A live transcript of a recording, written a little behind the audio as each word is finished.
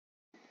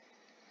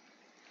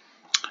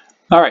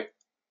All right,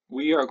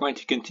 we are going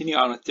to continue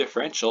on with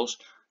differentials.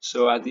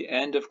 So at the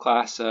end of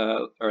class,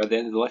 or at the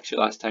end of the lecture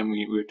last time,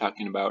 we were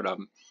talking about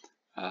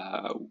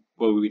uh,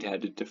 well, we'd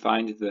had to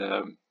define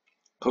the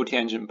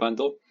cotangent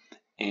bundle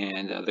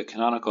and the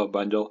canonical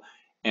bundle,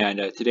 and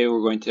today we're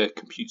going to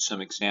compute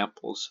some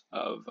examples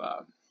of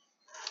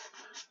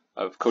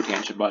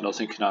cotangent bundles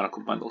and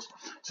canonical bundles.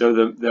 So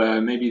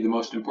the maybe the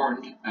most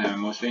important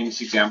and most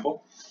famous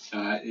example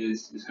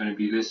is going to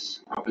be this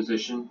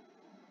proposition,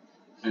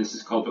 and this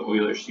is called the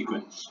Euler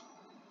sequence.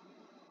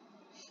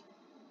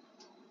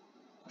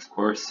 Of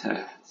course,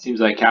 seems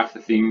like half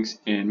the things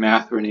in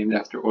math were named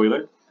after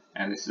Euler,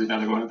 and this is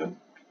another one of them.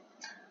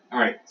 All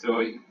right, so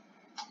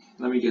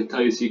let me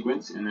tell you the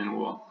sequence, and then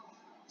we'll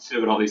see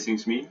what all these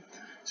things mean.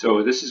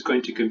 So this is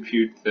going to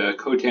compute the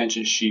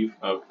cotangent sheaf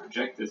of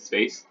projective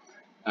space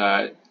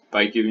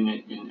by giving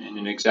it in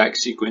an exact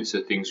sequence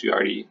of things we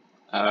already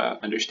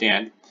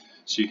understand.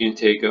 So you can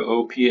take a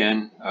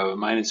OPN of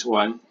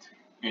 -1,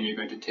 and you're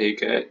going to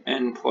take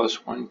n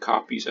plus 1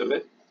 copies of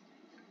it,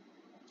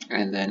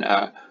 and then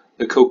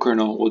the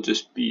co-kernel will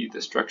just be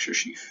the structure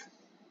sheaf.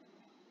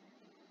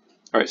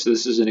 All right, so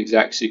this is an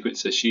exact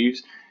sequence of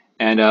sheaves,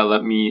 and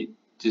let me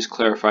just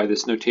clarify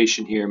this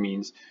notation here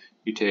means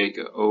you take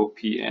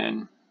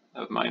OPN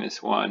of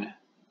 -1,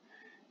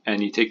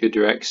 and you take the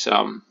direct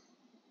sum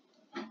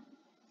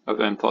of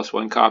n plus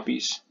 1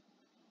 copies.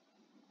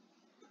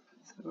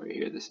 So right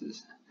here, this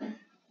is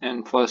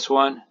n plus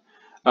 1.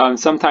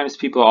 Sometimes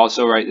people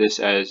also write this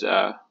as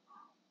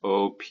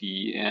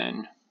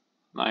OPN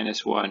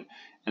 -1,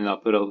 and they'll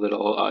put a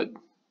little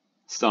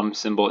sum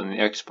symbol in the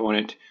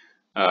exponent.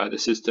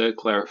 This is to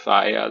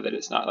clarify that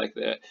it's not like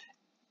the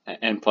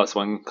n plus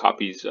 1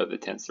 copies of the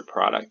tensor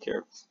product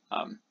here.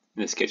 In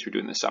this case, we're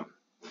doing the sum.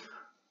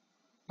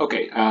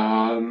 Okay,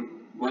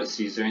 let's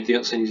see. Is there anything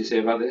else I need to say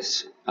about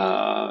this?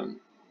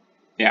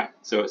 Yeah,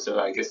 so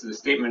I guess the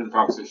statement of the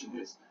proposition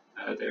is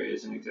there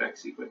is an exact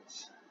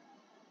sequence.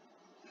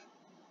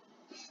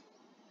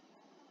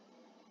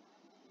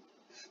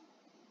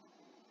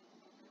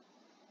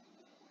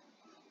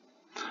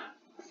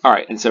 All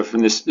right, and so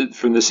from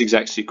this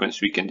exact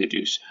sequence, we can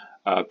deduce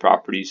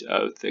properties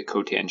of the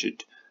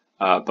cotangent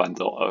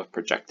bundle of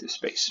projective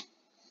space.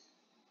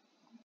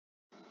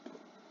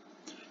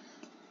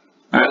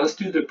 All right, let's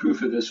do the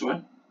proof of this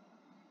one.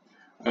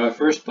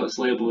 First, let's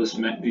label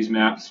these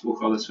maps. We'll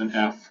call this one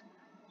F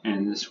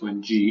and this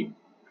one G.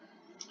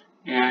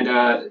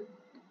 And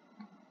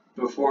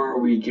before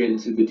we get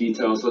into the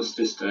details, let's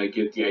just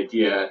give the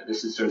idea.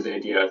 This is sort of the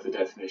idea of the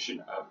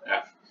definition of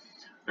F.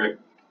 Right.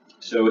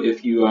 So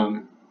if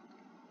you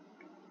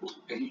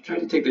try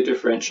to take the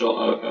differential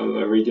of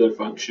a regular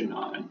function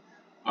on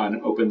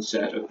an open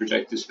set of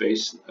projective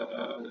space,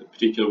 the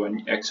particular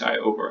one xi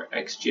over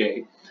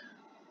xj,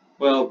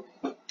 well,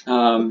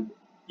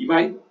 you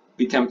might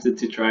be tempted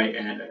to try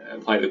and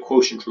apply the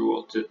quotient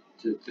rule to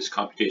this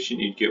computation.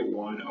 You'd get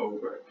 1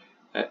 over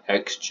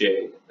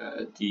xj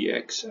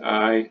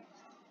dxi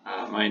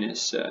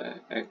minus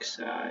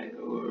xi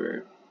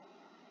over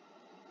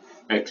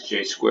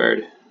xj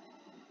squared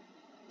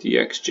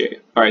dxj.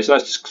 All right, so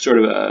that's just sort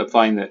of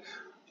applying the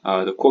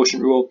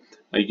quotient rule.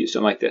 You get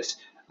something like this.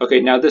 Okay,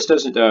 now this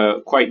doesn't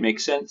quite make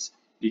sense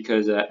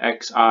because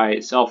xi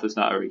itself is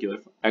not a regular.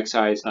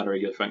 Xi is not a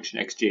regular function.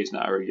 Xj is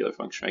not a regular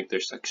function. Right? They're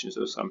sections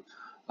of some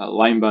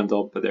line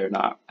bundle, but they're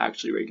not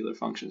actually regular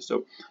functions.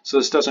 So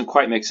this doesn't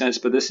quite make sense.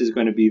 But this is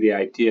going to be the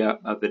idea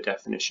of the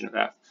definition of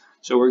f.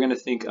 So we're going to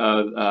think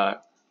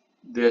of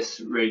this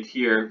right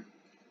here,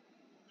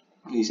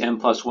 these n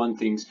plus 1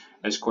 things,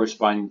 as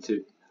corresponding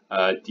to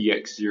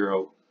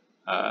dx0.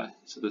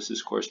 So this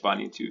is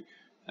corresponding to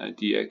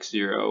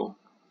dx0,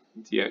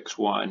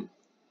 dx1,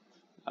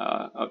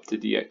 up to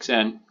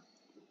dxn.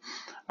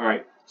 All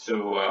right,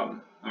 so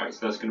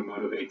that's going to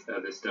motivate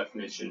this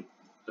definition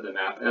of the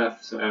map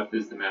f. So f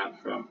is the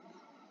map from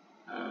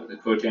the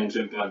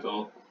cotangent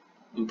bundle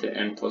into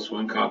n plus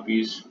 1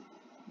 copies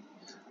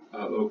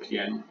of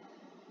OPN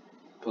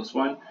plus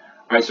 1. All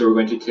right, so we're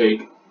going to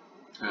take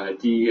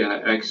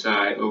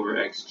dxi over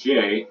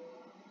xj.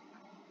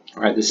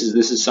 All right, this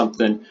is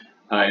something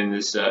in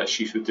this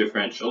sheaf of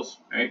differentials,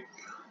 right?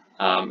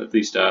 At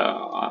least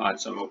on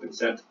some open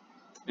set,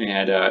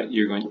 and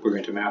we're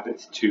going to map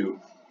it to.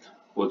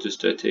 We'll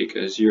just take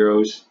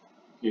zeros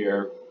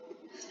here,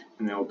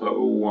 and then we'll put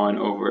 1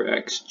 over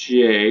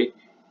xj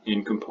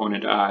in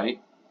component I.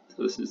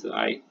 So this is the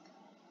I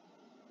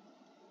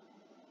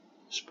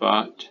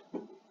spot,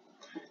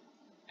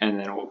 and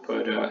then we'll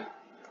put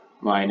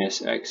minus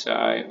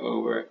xi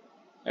over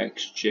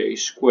xj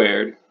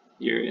squared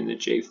here in the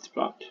jth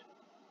spot.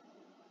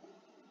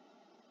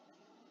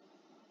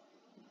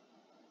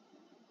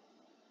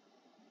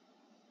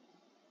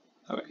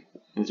 Okay,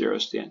 and 0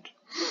 stand.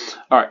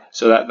 All right,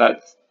 so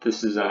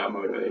this is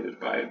motivated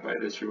by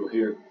this rule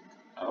here.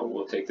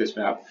 We'll take this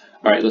map.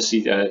 All right, let's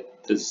see.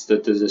 Does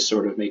this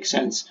sort of make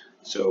sense?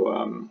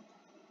 So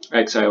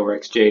xi over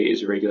xj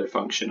is a regular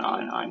function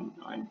on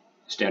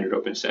standard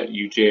open set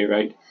uj,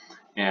 right?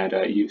 And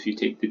if you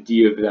take the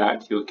d of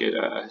that, you'll get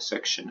a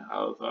section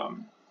of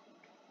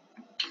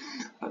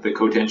the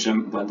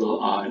cotangent bundle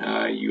on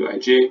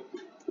uij,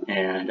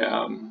 and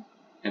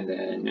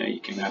then you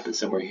can map it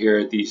somewhere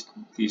here. These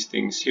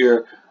things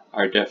here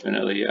are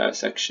definitely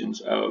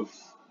sections of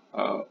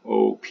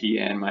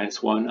OPN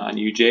minus 1 on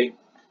UJ.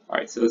 All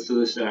right, so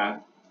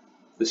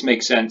this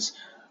makes sense.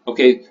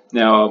 Okay,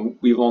 now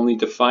we've only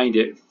defined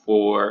it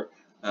for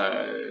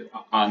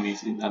on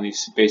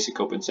these basic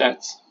open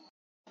sets,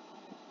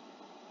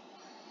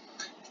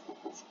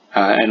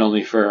 and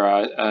only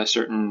for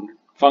certain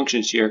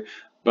functions here.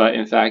 But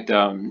in fact,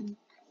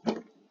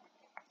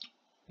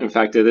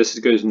 this is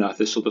good enough.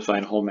 This will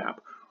define a whole map.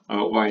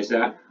 Why is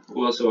that?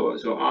 Well,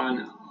 so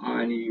on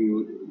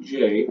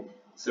UJ.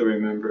 So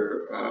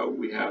remember,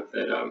 we have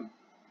that.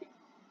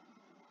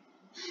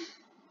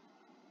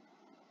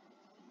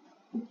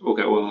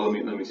 Okay, well,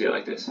 let me say it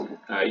like this.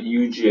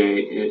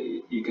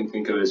 UJ, you can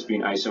think of as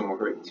being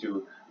isomorphic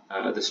to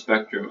the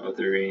spectrum of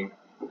the ring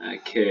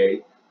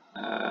K,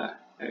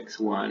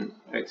 x1,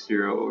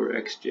 x0 over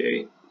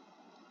xj,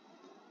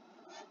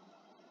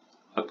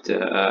 up to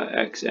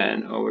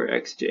xn over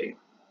xj.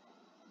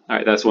 All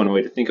right, that's one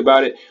way to think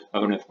about it.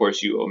 And of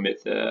course, you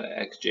omit the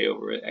xj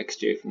over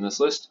xj from this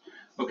list.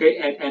 Okay,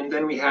 and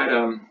then we had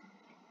an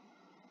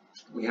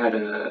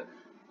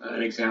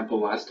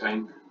example last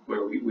time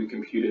where we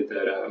computed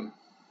that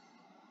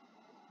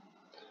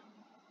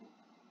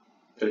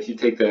that if you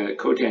take the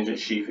cotangent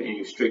sheaf and you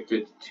restrict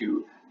it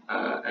to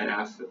an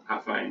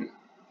affine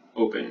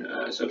open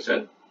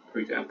subset, for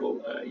example,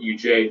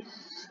 uj,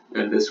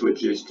 then this would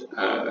just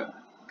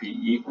be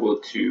equal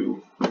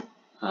to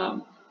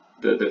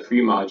the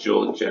free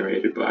module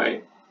generated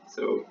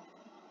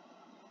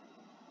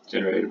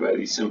by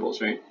these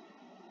symbols, right?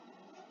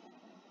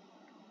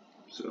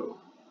 So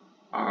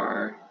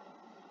R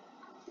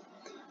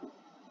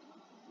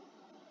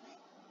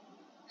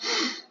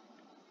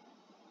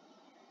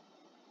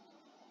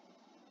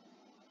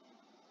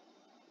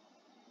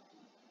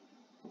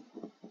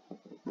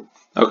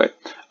okay.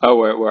 Oh,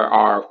 where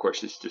R, of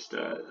course, is just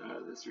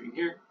this ring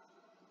here.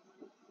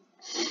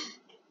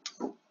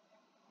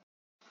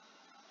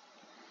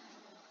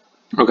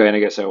 Okay, and I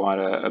guess I want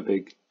a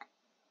big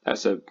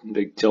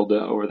tilde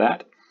over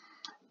that.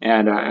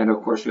 And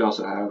of course, we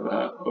also have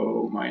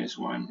O minus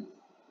 1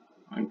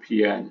 on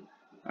Pn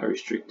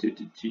restricted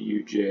to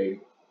Uj.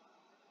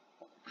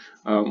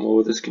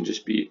 Well, this can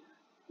just be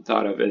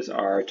thought of as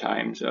R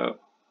times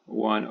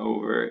 1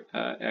 over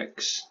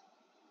X.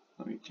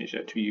 Let me change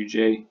that to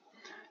Uj.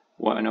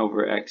 1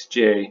 over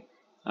Xj.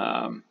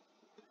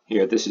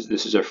 Here, this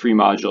is a free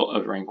module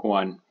of rank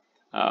 1.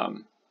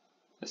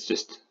 That's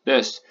just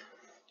this.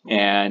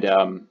 And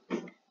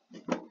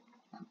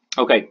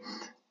okay,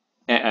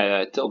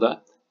 tilde.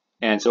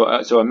 And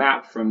so a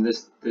map from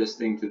this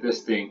thing to this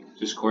thing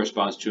just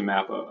corresponds to a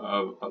map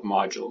of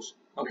modules.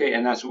 Okay,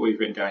 and that's what we've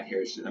written down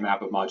here. Is a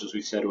map of modules.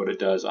 We said what it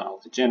does on all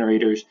the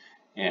generators,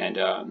 and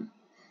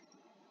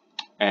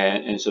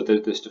so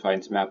this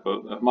defines a map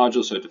of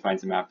modules. So it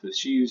defines the map of the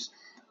sheaves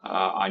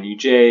on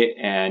UJ,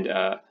 and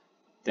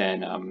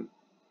then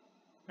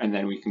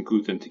we can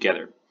group them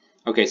together.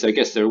 Okay, so I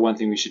guess the one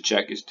thing we should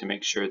check is to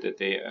make sure that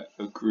they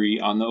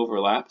agree on the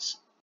overlaps.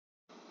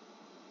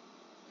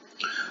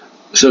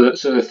 So the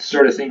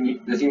sort of thing,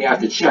 the thing you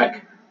have to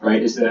check,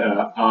 right, is that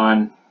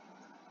on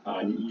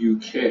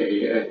UK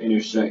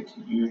intersect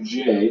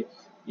UJ,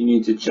 you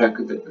need to check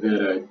that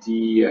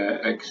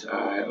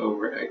dxi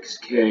over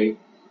xk.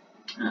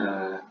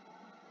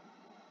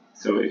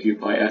 So if you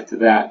apply f to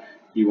that,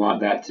 you want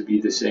that to be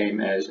the same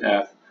as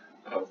f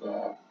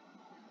of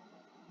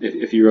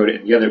if you wrote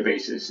it in the other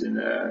basis, in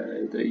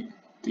the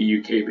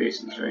UK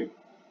basis, right?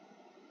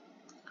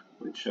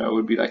 Which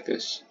would be like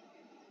this.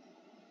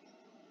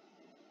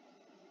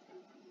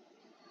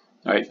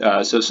 All right,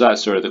 so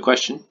that's sort of the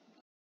question.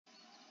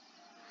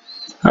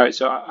 All right,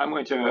 so I'm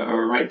going to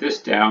write this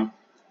down.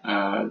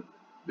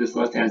 This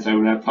left-hand side,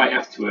 when I apply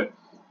f to it,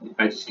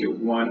 I just get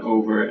 1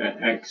 over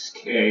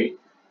xk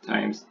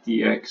times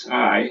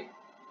dxi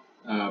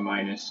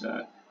minus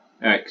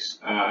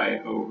xi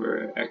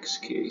over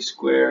xk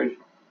squared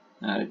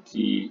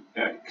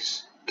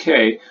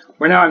dxk.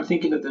 Where now I'm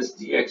thinking of this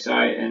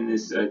dxi and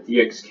this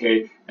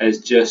dxk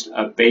as just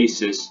a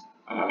basis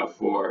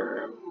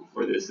for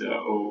this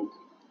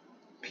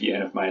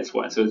OPN of minus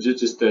 1. So it's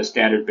just the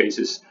standard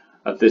basis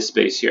of this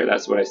space here.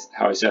 That's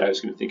how I said I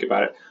was going to think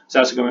about it. So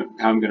that's how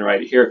I'm going to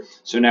write it here.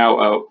 So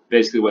now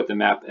basically what the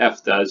map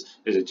F does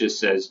is it just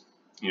says,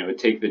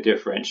 take the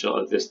differential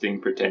of this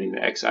thing pretending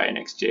that xi and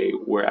xj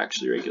were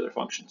actually regular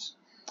functions.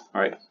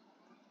 All right.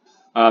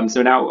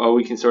 So now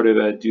we can sort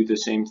of do the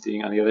same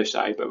thing on the other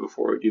side, but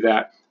before we do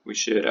that, we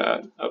should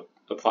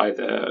apply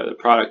the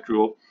product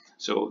rule.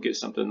 So we'll get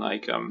something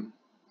like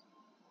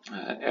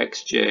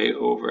xj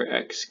over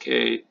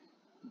xk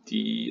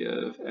d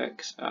of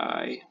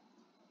xi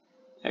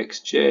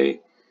xj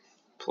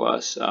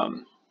plus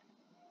the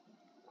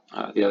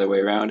other way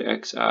around,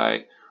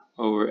 xi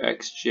over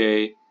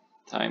xj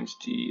times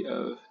d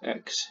of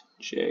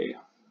xj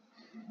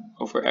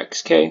over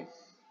xk.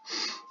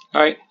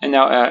 All right, and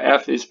now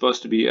f is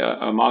supposed to be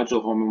a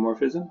module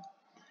homomorphism,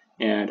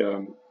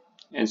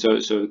 and so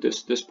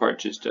this part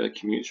just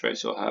commutes, right?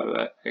 So I'll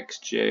have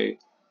xj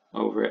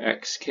over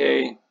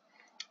xk,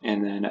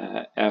 and then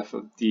f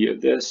of d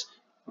of this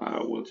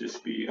will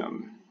just be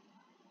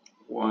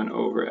 1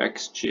 over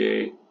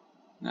xj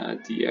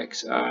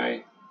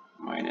dxi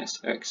minus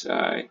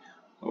xi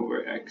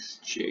over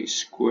xj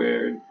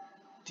squared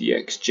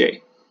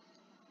dxj.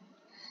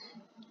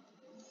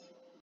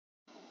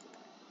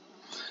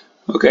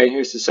 Okay,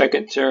 here's the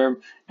second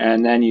term,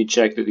 and then you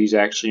check that these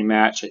actually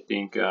match. I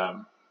think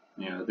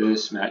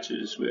this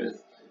matches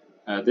with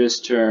this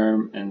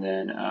term, and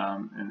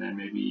then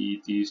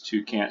maybe these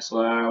two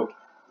cancel out,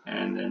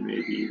 and then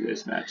maybe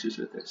this matches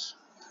with this.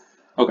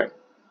 Okay,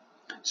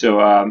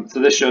 so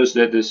this shows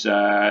that this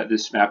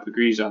map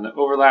agrees on the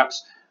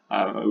overlaps.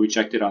 We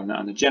checked it on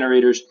the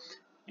generators,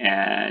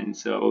 and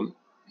so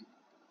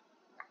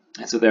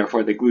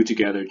therefore they glue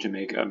together to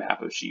make a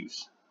map of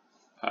sheaves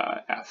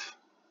F.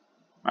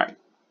 All right.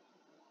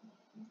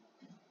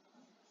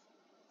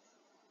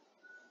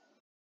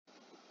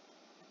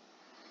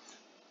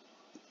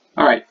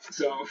 All right,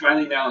 so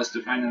finally now let's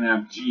define the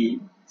map G.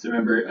 So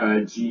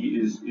remember, G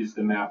is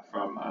the map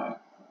from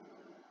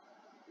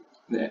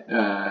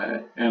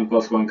the n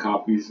plus 1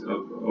 copies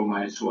of O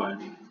minus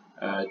 1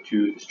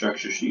 to the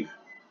structure sheaf.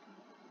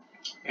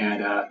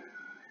 And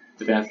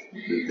the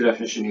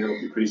definition here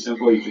will be pretty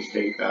simple. You just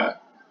take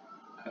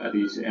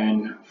these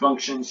n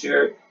functions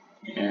here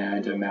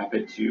and map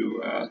it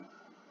to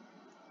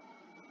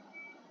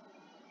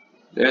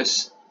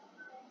this.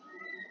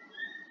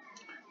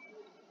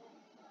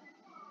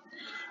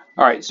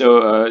 All right,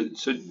 so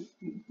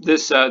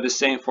this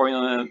same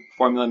formula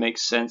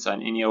makes sense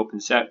on any open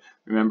set.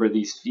 Remember,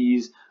 these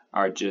phi's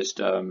are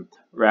just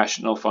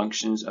rational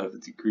functions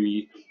of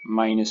degree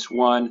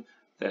 -1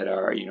 that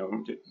are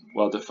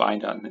well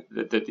defined on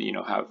that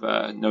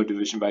have no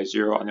division by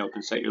 0 on the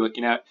open set you're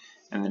looking at.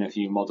 And then if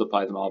you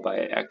multiply them all by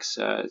x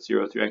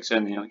 0 through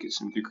xn, then you'll get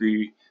some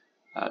degree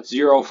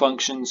 0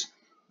 functions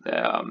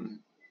that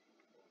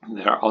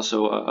are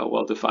also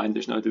well defined.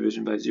 There's no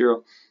division by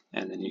 0,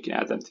 and then you can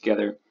add them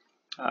together.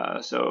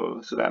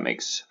 So that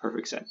makes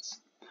perfect sense.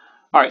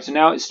 All right, so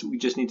now we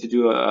just need to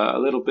do a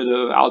little bit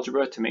of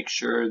algebra to make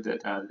sure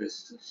that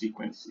this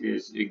sequence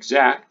is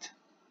exact.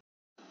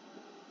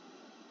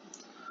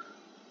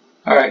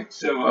 All right,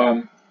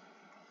 so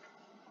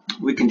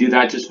we can do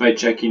that just by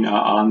checking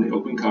on the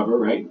open cover,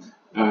 right?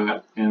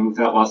 And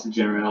without loss of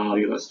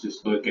generality, let's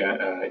just look at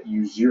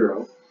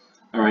U0.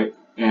 All right,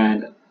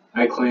 and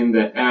I claim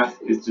that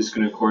F is just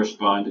going to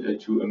correspond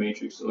to a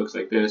matrix that looks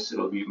like this.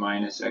 It'll be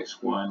minus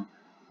x1.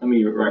 Let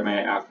me write my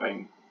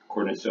affine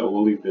coordinates, so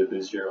we'll leave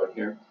the 0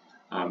 here.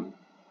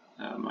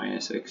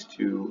 Minus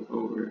x2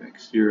 over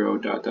x0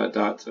 dot dot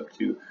dots up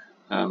to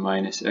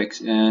minus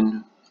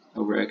xn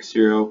over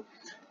x0,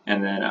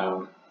 and then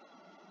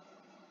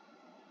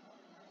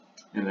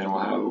we'll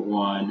have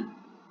 1,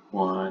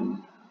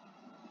 1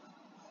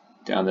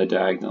 down the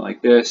diagonal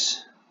like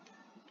this,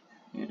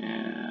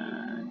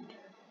 and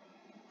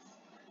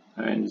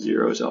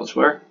zeros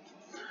elsewhere.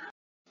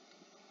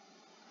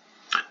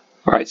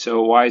 All right,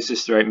 so why is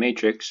this the right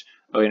matrix?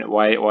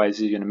 Why is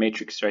it in a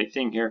matrix the right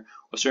thing here?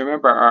 Well, so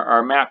remember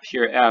our map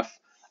here, F,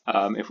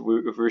 if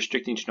we're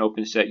restricting to an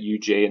open set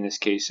uj, in this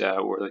case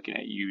we're looking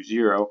at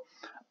u0,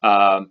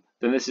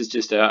 then this is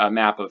just a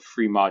map of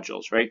free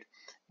modules, right?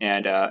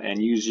 And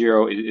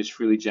u0 is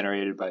freely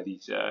generated by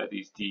these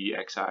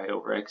dxi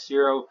over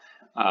x0.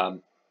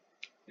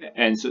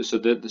 And so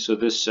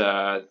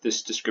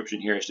this description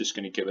here is just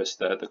going to give us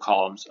the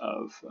columns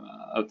of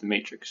the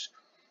matrix,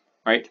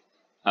 right?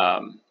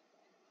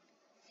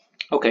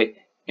 Okay,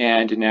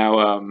 and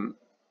now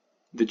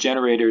the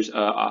generators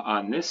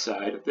on this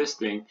side of this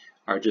thing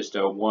are just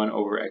 1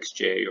 over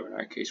xj, or in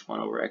our case 1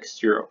 over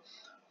x0.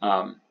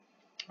 All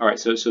right,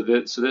 so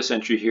this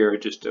entry here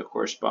just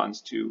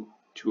corresponds to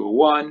a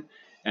 1,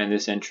 and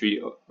this entry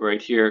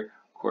right here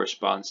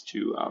corresponds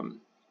to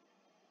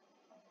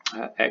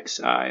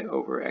xi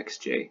over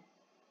xj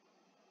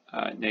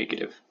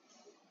negative.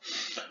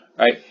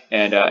 Right,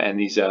 and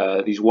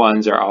these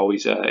ones are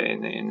always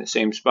in the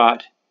same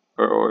spot,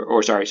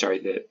 or sorry,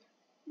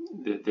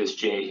 this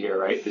j here,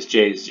 right? This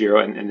j is 0,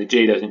 and the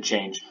j doesn't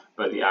change,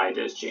 but the I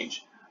does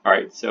change. All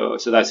right, so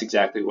that's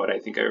exactly what I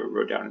think I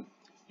wrote down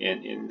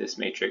in this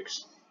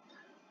matrix.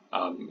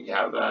 You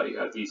have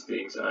these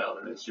things in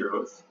the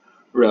 0th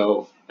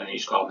row, and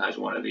each column has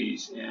one of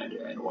these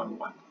and 1,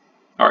 1.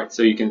 All right,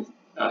 so you can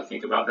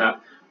think about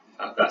that.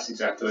 That's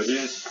exactly what it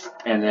is,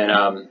 and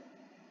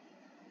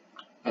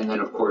then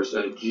of course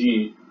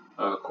G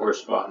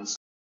corresponds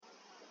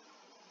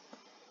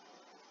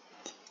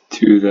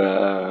to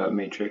the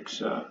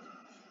matrix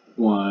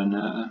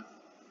 1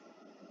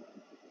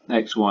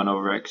 x1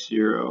 over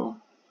x0,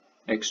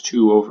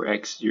 x2 over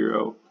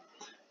x0,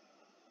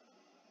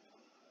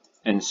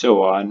 and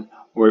so on.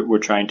 We're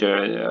trying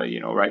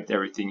to write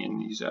everything in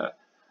these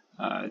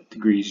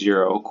degree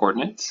 0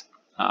 coordinates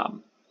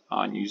on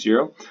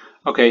U0.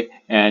 Okay,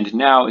 and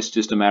now it's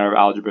just a matter of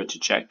algebra to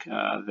check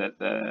that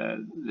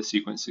the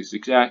sequence is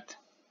exact.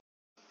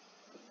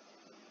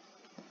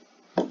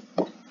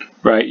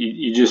 Right,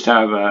 you just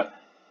have a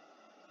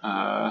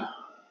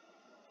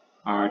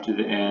r to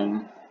the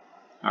n,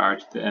 r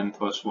to the n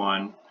plus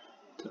 1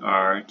 to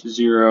r to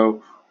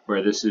 0,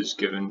 where this is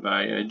given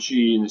by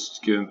g and this is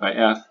given by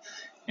f,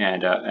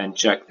 and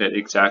check that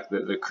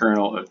exactly the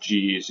kernel of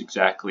g is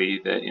exactly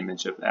the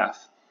image of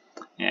f.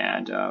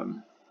 And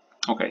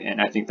okay,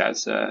 and I think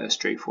that's a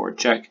straightforward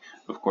check.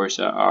 Of course,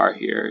 r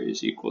here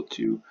is equal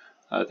to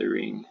the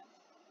ring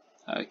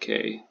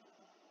k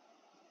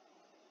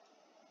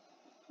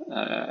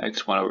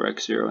x1 over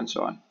x0 and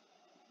so on.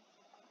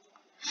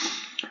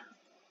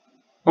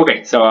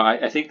 Okay, so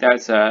I think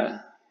that's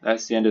the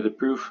end of the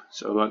proof.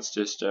 So let's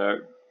just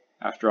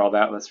after all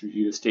that, let's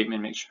review the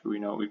statement, make sure we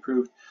know what we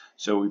proved.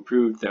 So we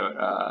proved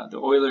that the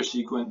Euler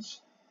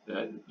sequence,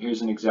 that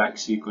here's an exact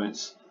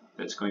sequence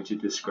that's going to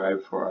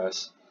describe for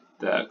us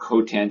the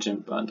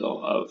cotangent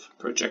bundle of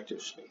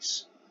projective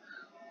space.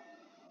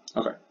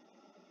 Okay.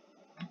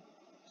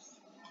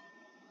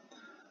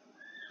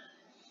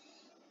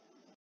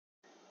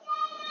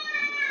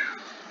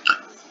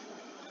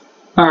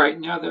 All right,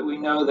 now that we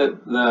know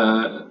that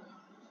the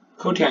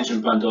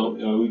cotangent bundle,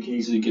 we can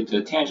easily get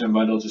the tangent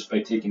bundle just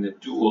by taking the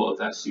dual of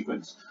that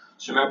sequence.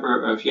 So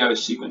remember, if you have a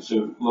sequence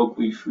of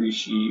locally free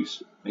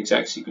sheaves,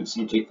 exact sequence,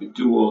 and you take the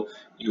dual,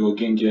 you will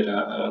again get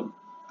a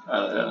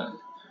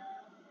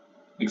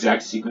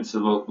exact sequence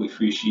of locally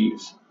free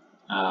sheaves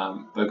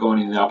by going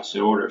in the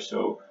opposite order.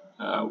 So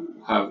we'll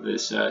have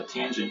this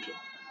tangent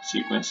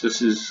sequence.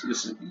 This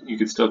is you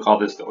could still call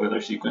this the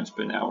Euler sequence,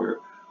 but now we're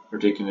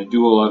taking the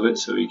dual of it,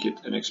 so we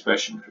get an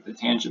expression for the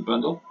tangent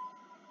bundle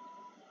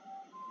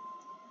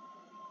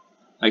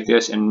like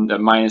this, and the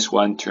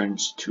 -1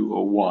 turns to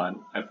a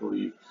 1, I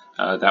believe.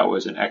 That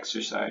was an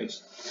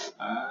exercise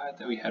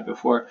that we had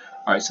before.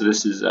 All right, so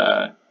this is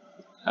the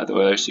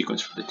Euler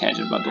sequence for the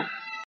tangent bundle.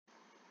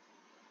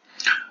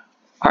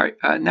 All right,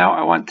 now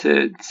I want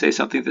to say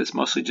something that's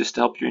mostly just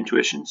to help your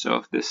intuition. So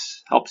if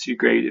this helps you,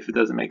 great. If it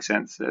doesn't make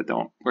sense,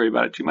 don't worry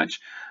about it too much.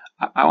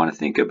 I want to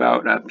think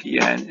about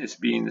Pn as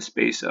being the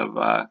space of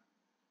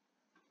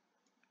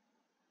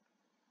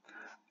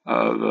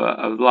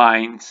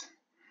lines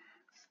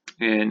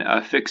in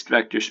a fixed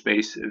vector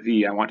space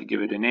V. I want to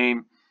give it a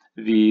name,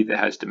 V, that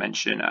has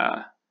dimension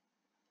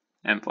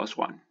n plus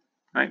 1,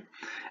 right?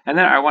 And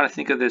then I want to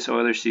think of this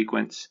Euler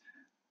sequence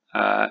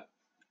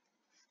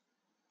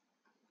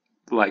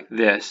like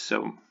this.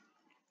 So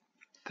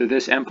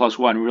this n plus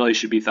 1 really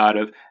should be thought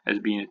of as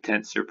being a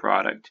tensor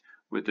product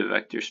with the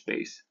vector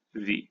space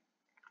V.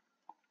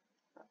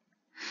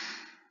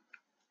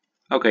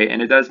 Okay,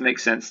 and it does make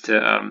sense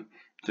to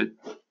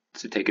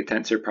take a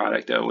tensor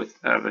product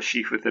of a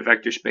sheaf with a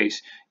vector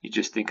space. You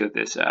just think of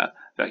this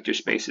vector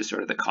space as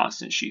sort of the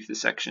constant sheaf. The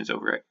sections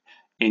over it.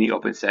 Any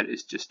open set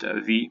is just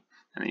a V,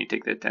 and then you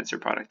take the tensor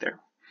product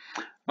there.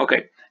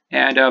 Okay,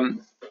 and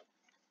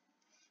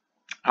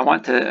I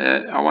want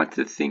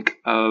to think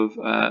of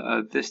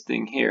this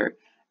thing here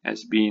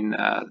as being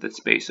the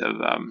space of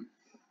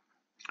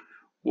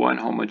one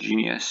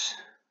homogeneous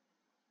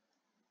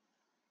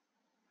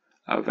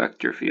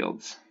vector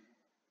fields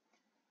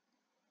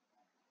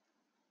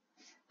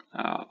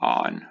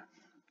on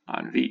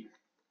V.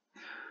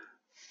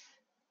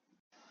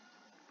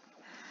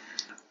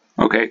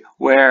 Okay,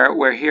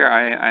 where here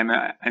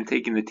I'm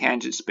taking the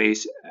tangent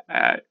space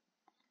at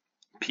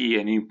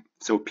P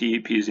so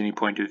P is any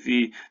point of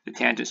V. The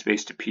tangent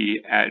space to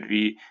P at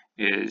V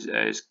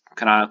is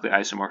canonically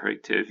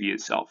isomorphic to V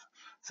itself.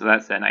 So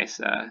that's a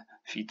nice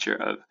feature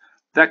of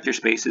vector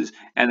spaces.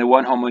 And the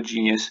one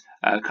homogeneous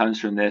comes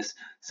from this.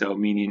 So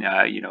meaning,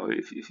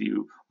 if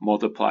you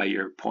multiply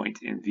your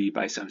point in V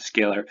by some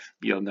scalar,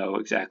 you'll know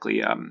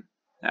exactly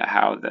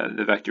how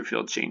the vector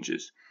field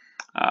changes.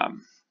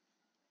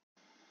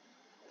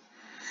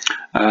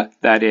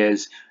 That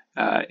is,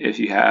 if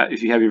you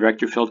have your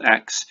vector field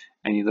X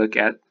and you look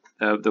at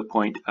the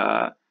point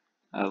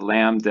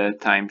lambda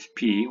times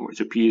P,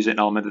 so P is an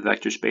element of the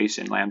vector space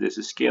and lambda is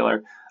a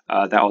scalar,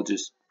 that will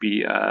just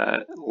be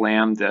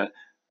lambda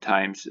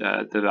times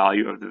the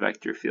value of the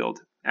vector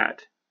field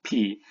at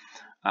P.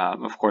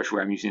 Of course,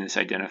 where I'm using this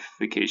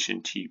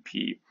identification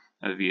TP,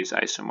 V is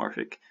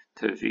isomorphic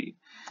to V.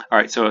 All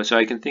right, so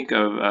I can think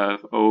of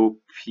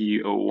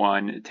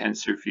OP01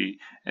 tensor V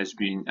as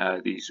being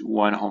these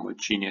one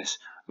homogeneous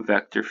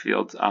vector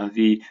fields on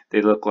V.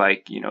 They look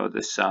like,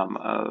 the sum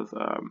of,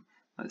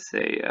 let's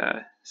say,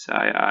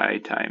 psi I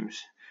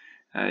times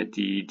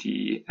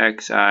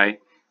ddxi,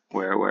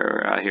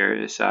 where here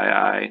is psi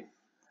I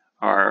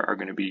are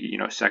going to be,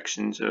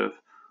 sections of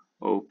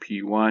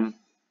OP1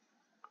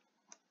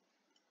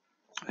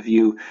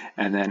 view,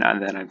 and then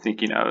I'm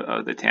thinking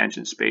of the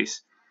tangent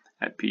space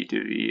at P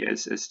to V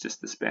as just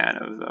the span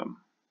of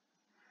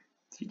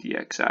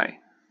ddxi.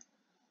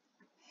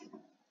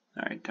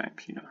 All right,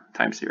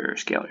 times their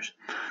scalars.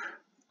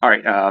 All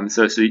right,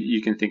 so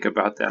you can think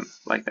about them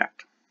like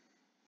that.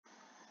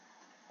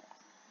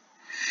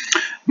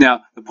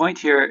 Now the point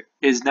here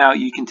is now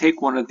you can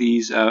take one of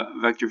these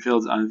vector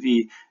fields on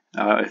V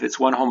if it's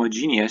one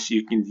homogeneous,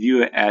 you can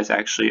view it as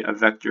actually a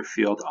vector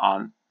field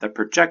on the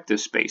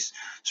projective space.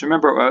 So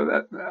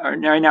remember, right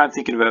now I'm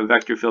thinking of a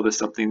vector field as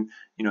something,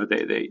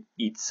 they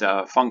eats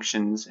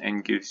functions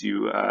and gives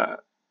you, at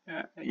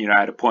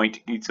a point,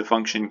 eats a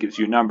function, gives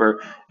you a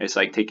number. It's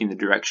like taking the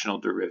directional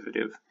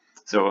derivative.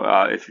 So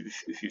if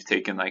you've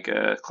taken like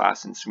a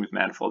class in smooth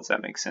manifolds,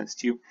 that makes sense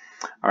to you.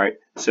 All right,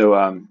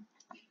 so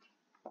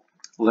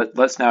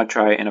let's now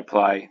try and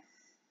apply.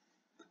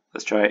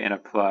 Let's try and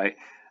apply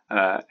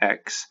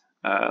x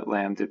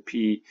lambda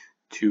p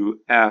to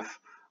f.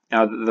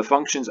 Now the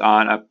functions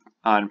on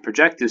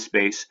projective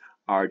space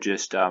are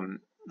just a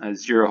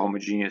zero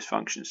homogeneous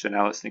function. So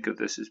now let's think of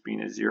this as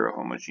being a zero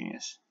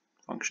homogeneous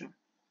function.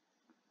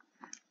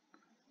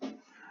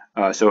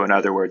 So in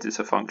other words, it's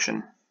a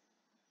function,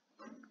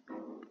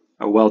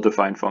 a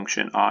well-defined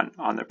function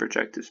on the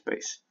projective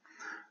space.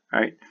 All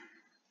right.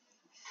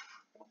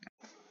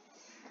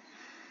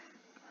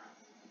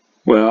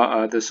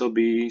 Well, this will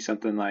be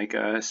something like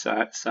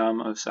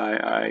sum of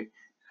psi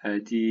I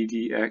d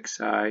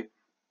dxi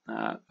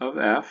of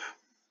f.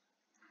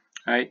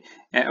 Right,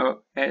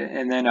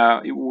 and then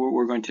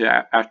we're going to,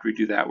 after we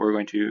do that, we're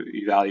going to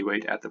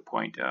evaluate at the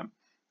point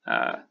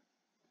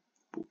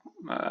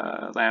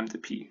lambda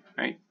p,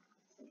 right?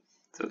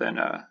 So then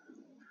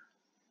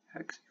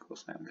x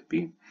equals lambda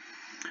p.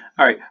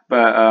 All right,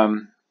 but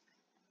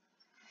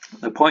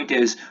the point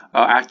is,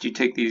 after you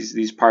take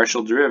these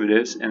partial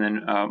derivatives and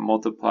then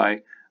multiply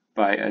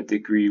by a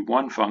degree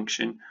 1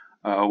 function,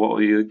 what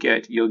will you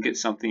get? You'll get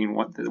something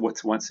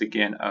what's once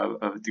again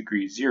of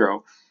degree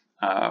 0.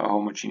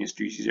 Homogeneous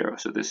degree 0.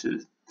 So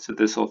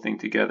this whole thing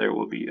together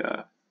will be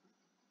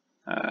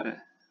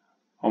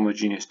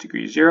homogeneous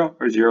degree 0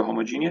 or 0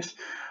 homogeneous.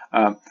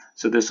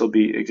 So this will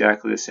be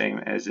exactly the same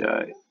as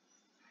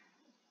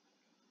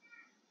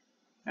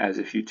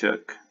if you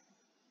took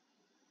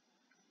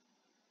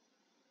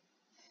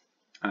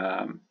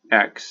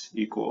x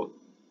equal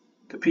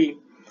to p.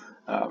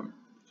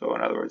 So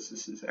in other words,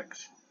 this is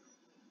x.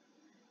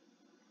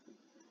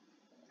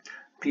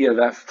 P of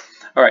f.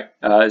 All right.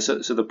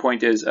 So the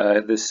point is,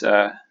 this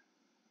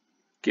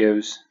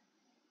gives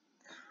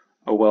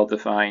a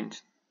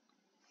well-defined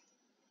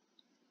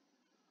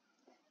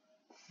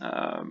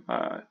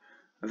a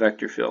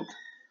vector field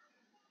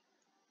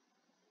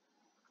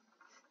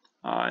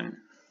on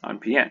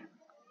Pn.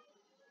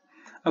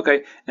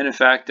 Okay, and in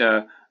fact,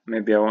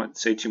 maybe I won't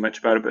say too much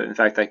about it, but in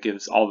fact that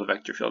gives all the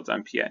vector fields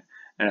on Pn.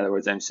 In other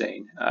words, I'm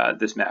saying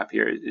this map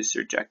here is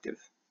surjective.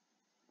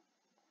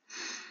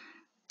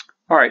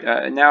 All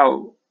right,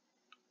 now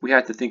we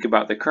have to think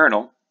about the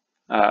kernel.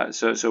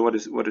 So what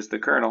is the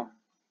kernel?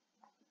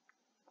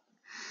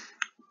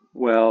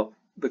 Well,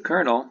 the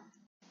kernel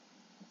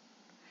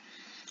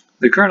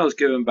is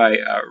given by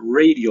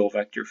radial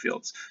vector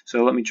fields.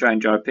 So let me try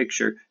and draw a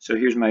picture. So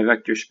here's my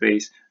vector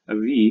space of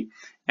V,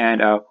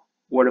 and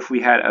what if we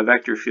had a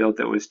vector field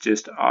that was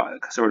just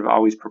sort of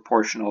always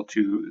proportional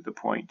to the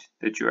point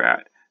that you're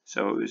at?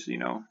 So it was,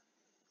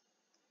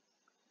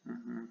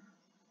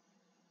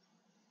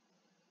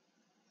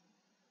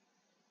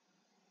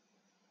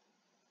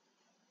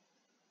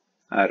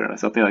 I don't know,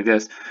 something like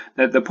this.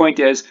 The point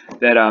is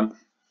that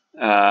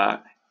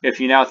if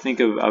you now think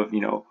of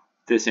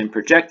this in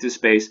projective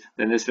space,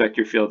 then this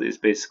vector field is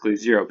basically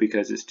 0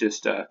 because it's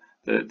just the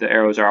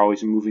arrows are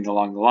always moving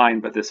along the line,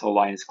 but this whole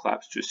line is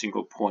collapsed to a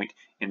single point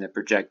in the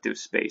projective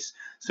space.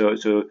 So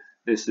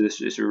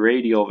this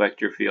radial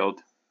vector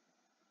field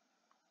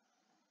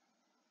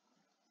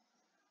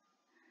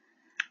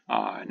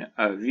on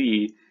a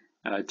V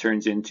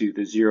turns into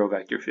the 0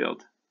 vector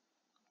field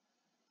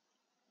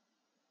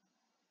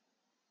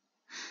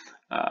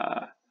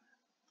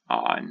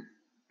on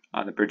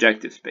the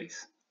projective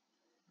space.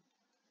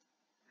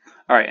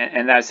 All right,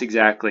 and that's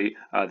exactly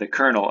the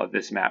kernel of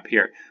this map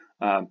here.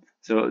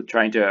 So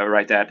trying to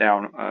write that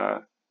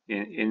down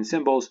in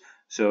symbols.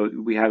 So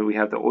we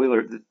have the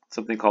Euler,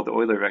 something called the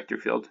Euler vector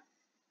field.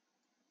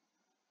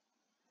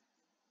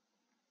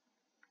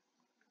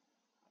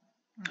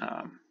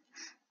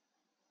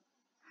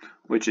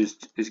 Which is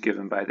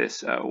given by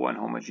this one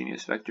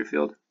homogeneous vector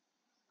field.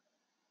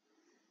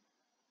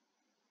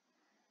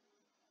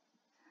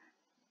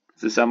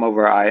 So sum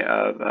over I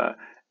of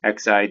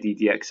xi d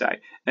dxi.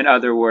 In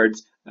other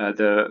words,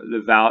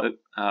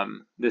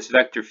 this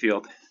vector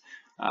field,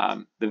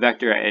 the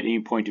vector at any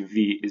point of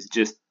v is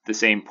just the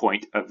same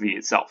point of v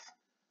itself,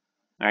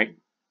 right?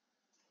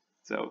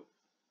 So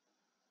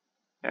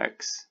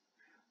x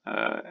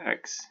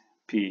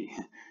p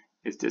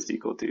is just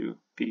equal to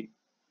p.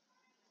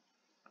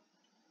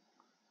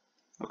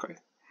 Okay,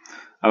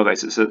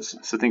 so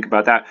think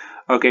about that.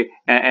 Okay,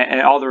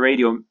 and all the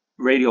radial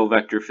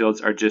vector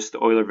fields are just the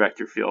Euler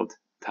vector field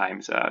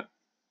times a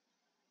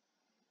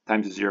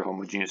 0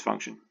 homogeneous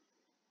function.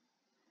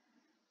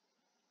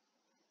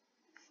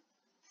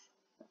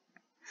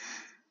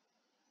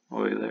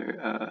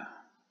 Euler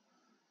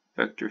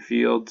vector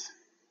field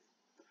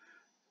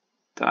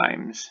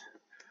times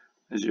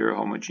a 0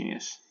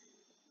 homogeneous.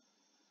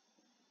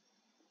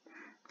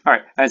 All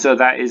right, and so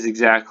that is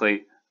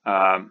exactly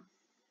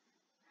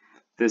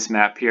this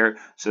map here.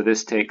 So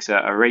this takes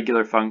a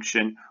regular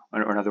function,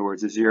 or in other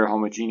words, a zero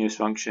homogeneous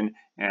function,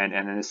 and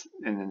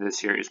then this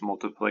here is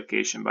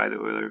multiplication by the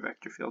Euler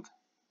vector field.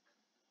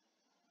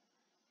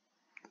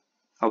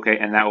 Okay,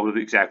 and that will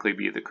exactly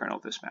be the kernel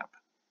of this map.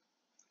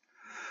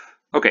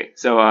 Okay,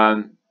 so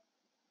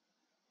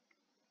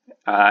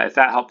if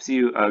that helps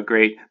you,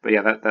 great. But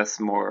yeah, that's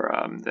more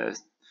the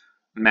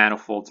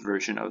manifolds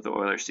version of the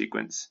Euler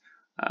sequence.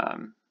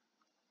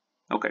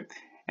 Okay,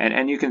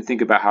 and you can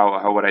think about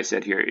how what I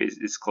said here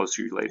is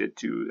closely related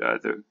to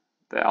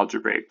the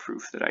algebraic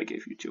proof that I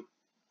gave you too.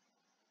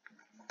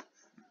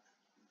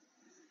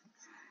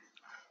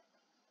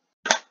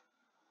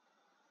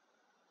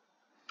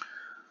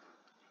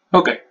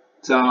 Okay,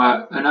 so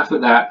enough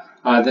of that.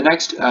 The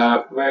next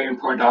very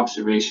important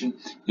observation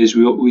is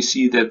we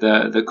see that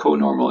the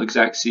conormal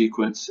exact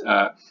sequence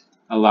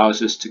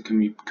allows us to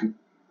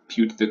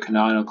compute the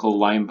canonical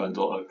line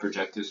bundle of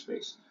projective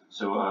space.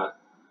 So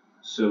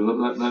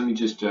let me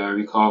just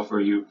recall for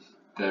you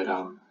that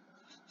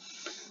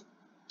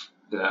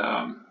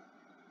the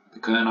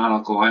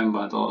canonical line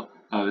bundle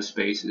of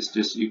space is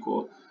just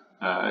equal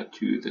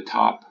to the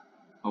top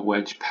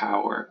wedge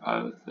power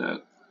of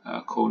the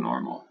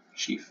conormal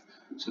sheaf.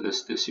 So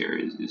this here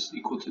is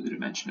equal to the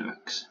dimension of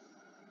x.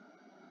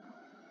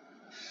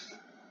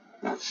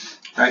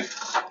 Right.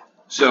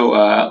 So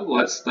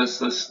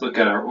let's look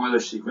at our Euler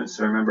sequence.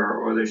 So remember,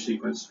 our Euler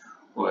sequence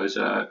was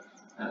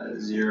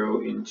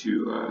 0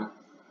 into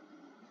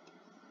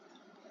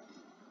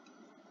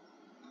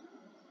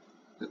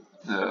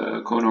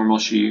the conormal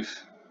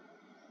sheaf,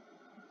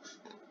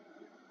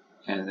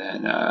 and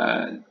then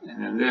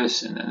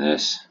this, and then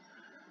this.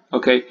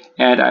 Okay,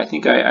 and I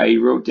think I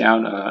wrote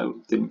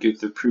down, didn't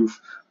get the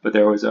proof, but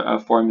there was a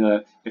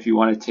formula. If you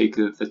want to take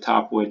the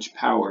top wedge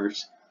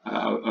powers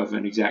of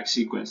an exact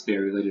sequence, they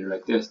are related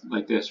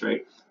like this,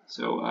 right?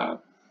 So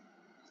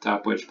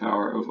top wedge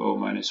power of O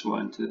minus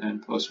 1 to n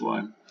plus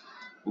 1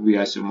 will be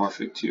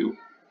isomorphic to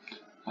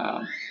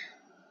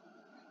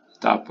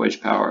top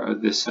wedge power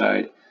of this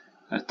side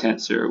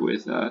tensor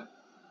with the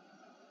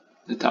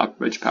top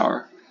wedge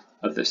power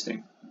of this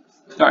thing.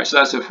 All right, so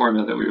that's a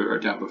formula that we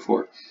wrote down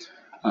before.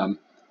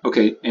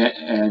 Okay,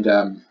 and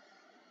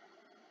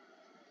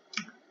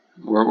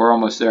we're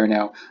almost there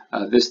now.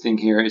 This thing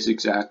here is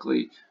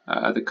exactly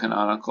the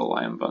canonical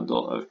line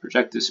bundle of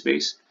projective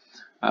space.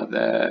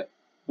 The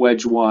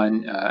wedge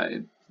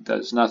 1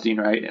 does nothing,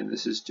 right? And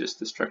this is just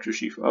the structure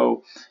sheaf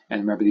O.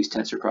 And remember, these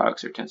tensor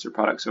products are tensor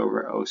products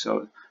over O,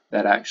 so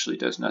that actually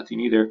does nothing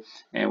either.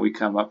 And we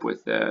come up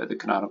with the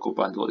canonical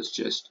bundle is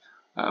just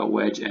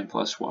wedge n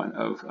plus 1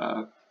 of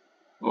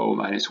O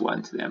minus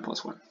 1 to the n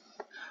plus 1.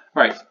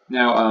 All right,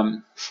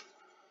 now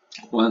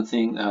one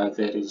thing that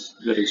is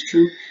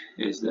true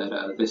is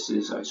that this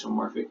is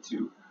isomorphic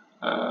to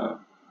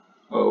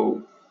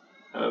O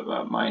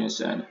of minus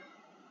n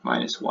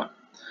minus 1.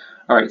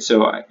 All right,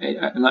 so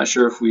I'm not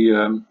sure if we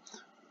have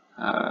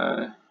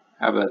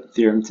a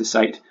theorem to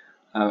cite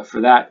for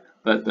that,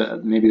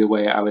 but maybe the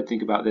way I would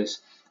think about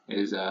this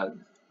is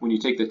when you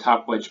take the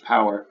top wedge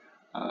power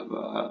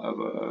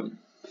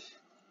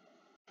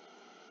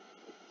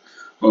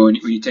well, when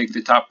you take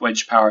the top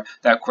wedge power,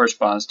 that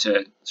corresponds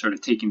to sort of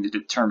taking the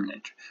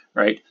determinant,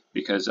 right?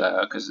 Because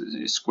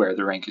square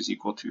the rank is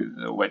equal to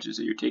the wedges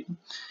that you're taking,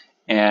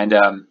 and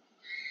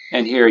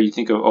here you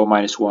think of O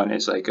minus 1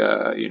 as like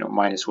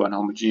minus 1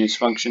 homogeneous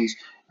functions,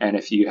 and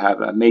if you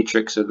have a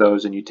matrix of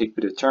those and you take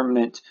the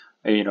determinant,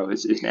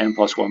 it's an n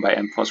plus 1 by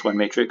n plus 1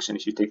 matrix, and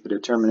if you take the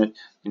determinant,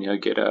 then you'll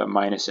get a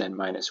minus n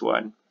minus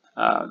 1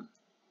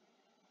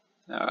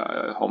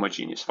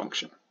 homogeneous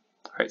function.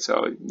 Right,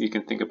 so you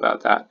can think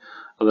about that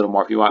a little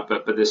more if you want,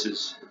 but this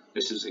is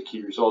a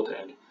key result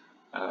and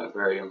a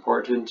very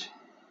important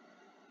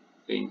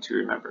thing to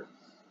remember.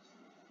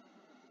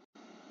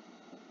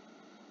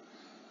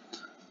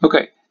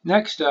 Okay,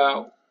 next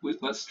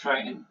let's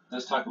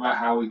talk about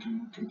how we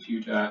can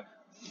compute the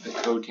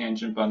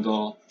cotangent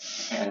bundle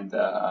and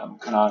the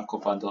canonical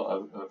bundle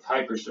of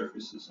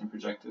hypersurfaces in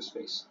projective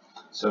space.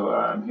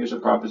 So here's a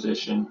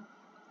proposition: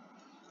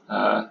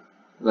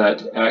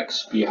 let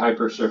X be a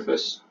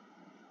hypersurface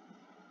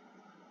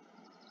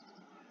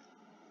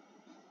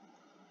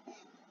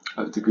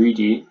of degree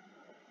d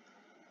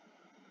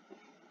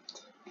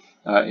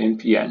in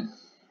Pn.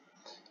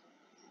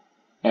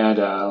 And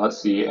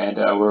let's see, and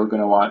we're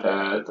going to want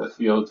the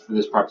field for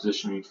this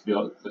proposition, the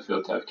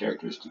field to have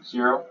characteristic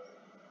 0.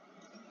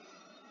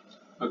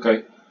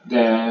 Okay,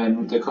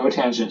 then the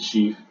cotangent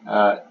sheaf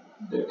that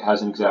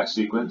has an exact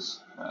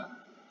sequence.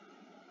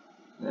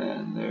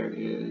 Then there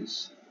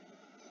is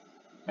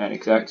an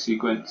exact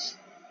sequence.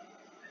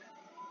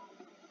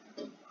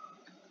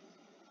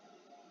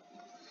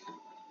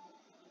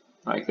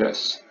 Like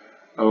this: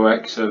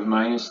 Ox of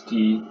minus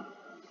d.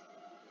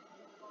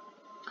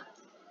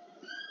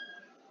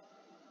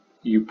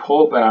 You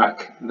pull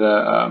back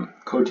the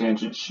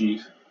cotangent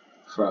sheaf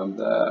from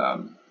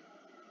the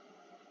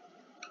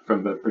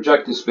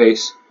projective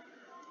space,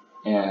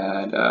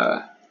 and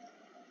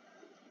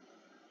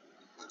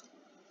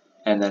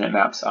then it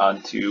maps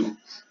onto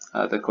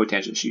the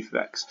cotangent sheaf of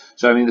x.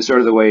 So I mean, the sort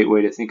of the way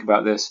to think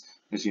about this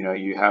is,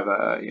 you have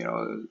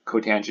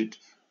cotangent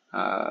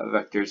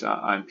vectors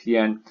on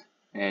Pn,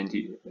 and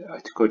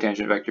a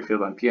cotangent vector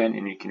field on Pn,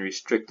 and you can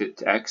restrict it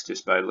to x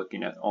just by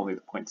looking at only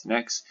the points in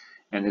x.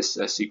 And this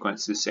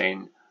sequence is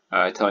saying,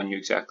 telling you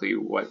exactly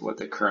what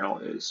the kernel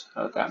is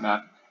of that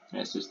map,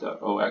 and it's just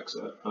Ox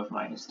of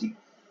minus d.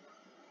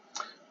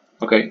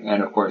 Okay,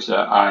 and of course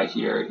I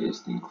here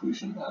is the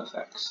inclusion of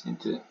x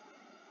into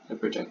the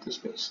projective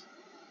space.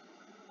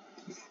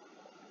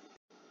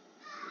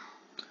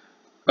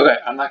 Okay,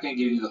 I'm not going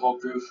to give you the whole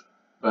proof,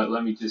 but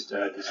let me just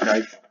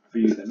describe for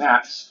you the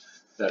maps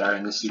that are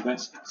in this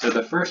sequence. So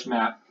the first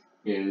map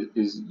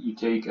is you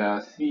take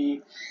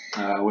phi,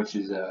 which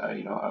is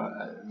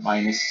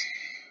minus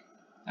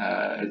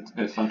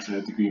a function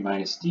of degree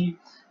minus d,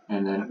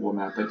 and then we'll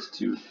map it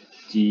to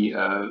d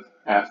of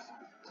f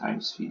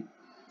times phi.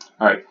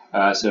 All right,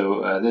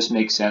 so this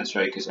makes sense,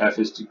 right? Because f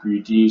is degree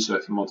d, so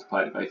if you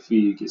multiply it by phi,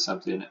 you get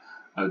something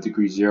of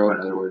degree 0. In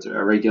other words,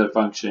 a regular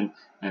function,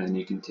 and then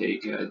you can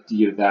take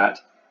d of that,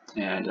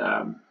 and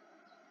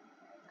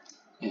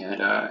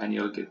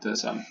you'll get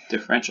some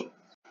differential.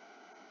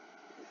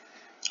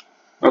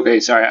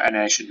 Okay, sorry, and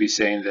I should be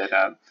saying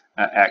that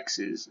x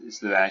is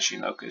the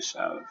vanishing locus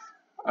of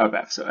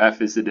f. So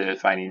f is the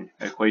defining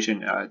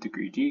equation,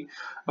 degree d.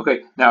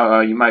 Okay, now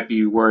you might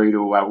be worried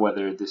about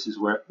whether this is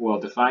well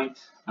defined,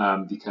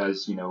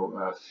 because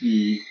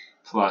phi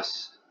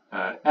plus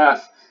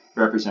f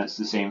represents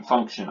the same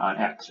function on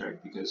x,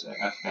 right? Because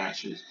f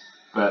vanishes.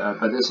 But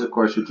this, of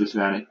course, would just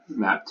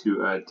map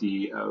to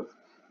d of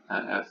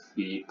f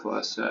phi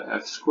plus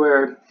f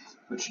squared,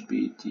 which would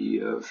be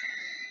d of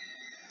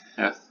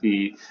f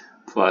phi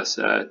plus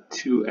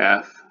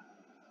 2f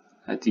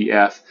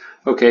df.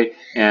 Okay,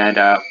 and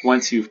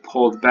once you've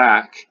pulled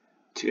back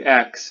to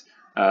x,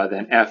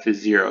 then f is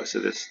 0, so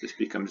this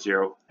becomes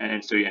 0,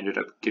 and so you ended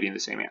up getting the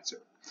same answer.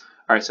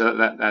 All right, so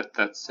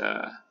that's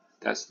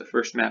the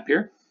first map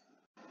here.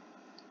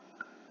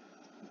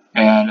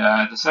 And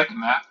the second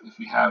map, if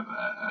you have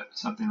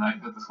something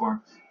like the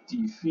form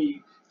d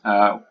phi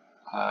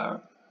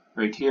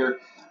right here,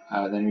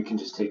 then we can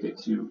just take it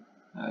to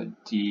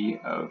d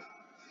of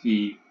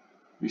phi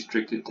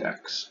restricted to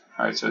x.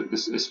 All right, so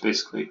this is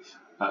basically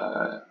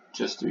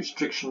just the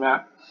restriction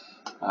map.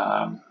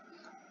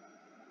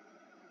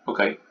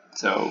 Okay,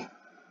 so,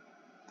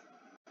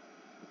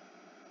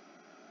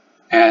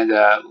 and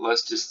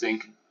let's just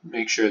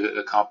make sure that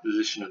the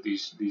composition of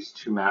these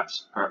two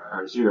maps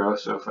are 0.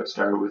 So if I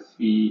started with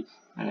phi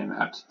and I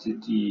mapped to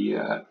d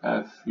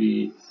f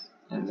phi,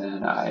 and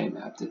then I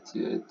mapped it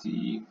to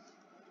d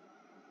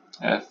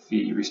f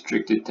phi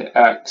restricted to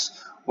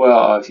x.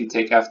 Well, if you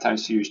take f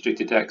times phi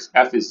restricted to x,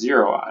 f is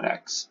 0 on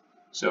x.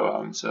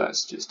 So so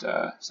that's just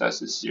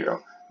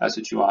 0. That's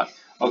what you want.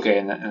 Okay,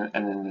 and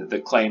then the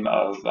claim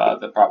of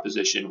the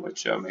proposition,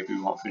 which maybe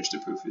we won't finish the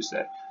proof, is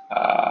that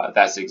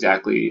that's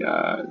exactly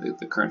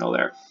the kernel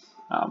there.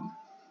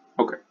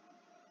 Okay,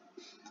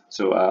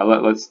 so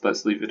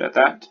let's leave it at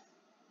that.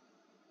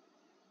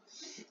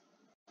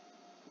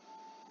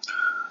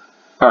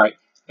 All right,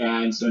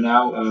 and so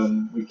now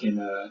we can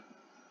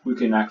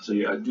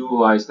actually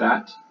dualize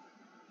that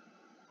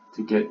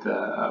to get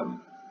the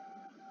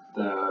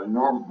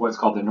what's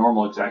called the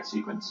normal exact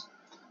sequence.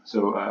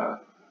 So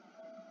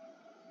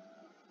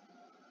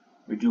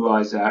we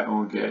dualize that, and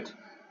we'll get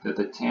that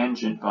the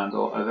tangent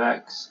bundle of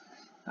x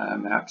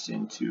maps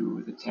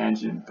into the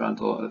tangent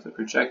bundle of the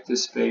projective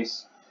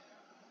space,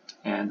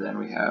 and then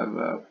we have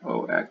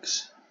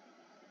Ox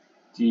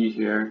d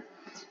here,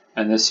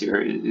 and this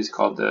here is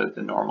called the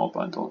normal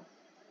bundle.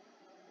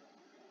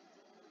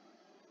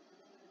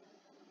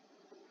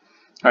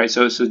 All right,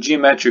 so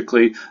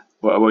geometrically,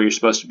 what you're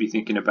supposed to be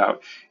thinking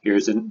about here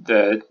is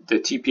the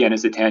TPN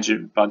is the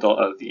tangent bundle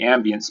of the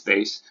ambient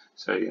space.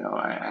 So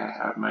I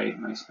have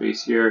my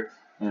space here,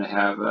 and I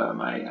have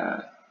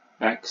my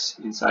x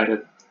inside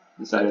of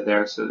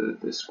there. So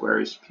the square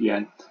is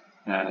Pn,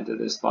 and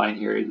this line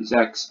here is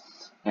x,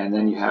 and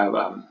then you have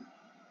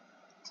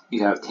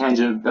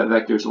tangent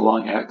vectors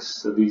along x.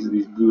 So these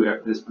blue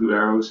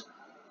arrows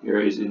here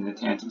is in the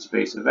tangent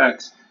space of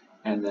x,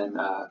 and then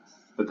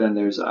but then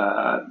there's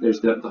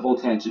the whole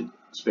tangent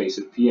space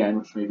of Pn,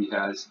 which maybe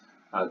has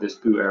this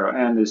blue arrow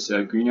and this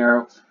green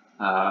arrow.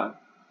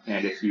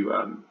 And if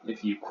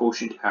you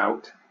quotient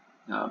out,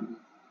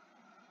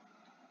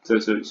 so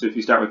if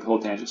you start with the whole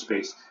tangent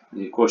space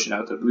and you quotient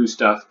out the blue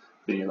stuff,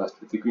 then you're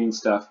left with the green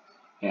stuff,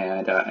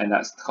 and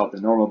that's called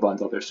the normal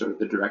bundle. They're sort of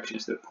the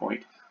directions that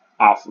point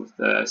off of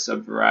the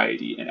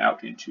subvariety and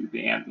out into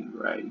the ambient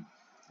variety.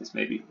 That's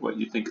maybe what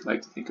you'd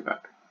like to think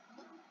about.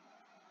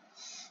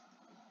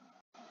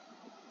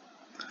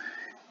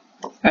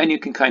 And you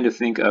can kind of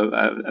think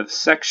of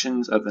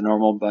sections of the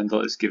normal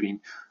bundle as giving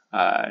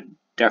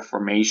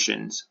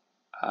deformations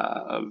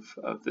of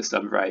the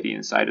subvariety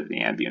inside of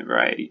the ambient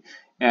variety.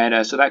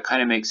 And so that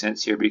kind of makes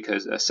sense here,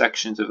 because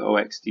sections of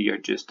OXD are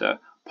just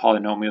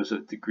polynomials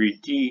of degree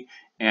d,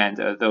 and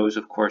those,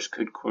 of course,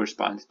 could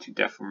correspond to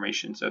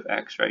deformations of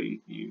x,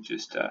 right? You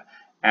just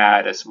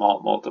add a small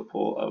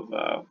multiple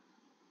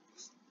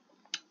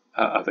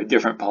of a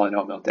different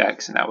polynomial to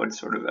x, and that would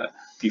sort of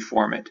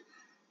deform it.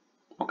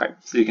 Okay,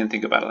 so you can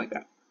think about it like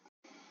that.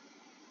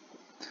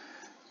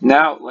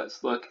 Now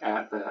let's look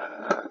at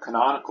the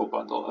canonical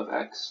bundle of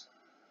x.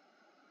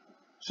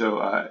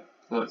 So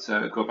let's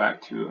go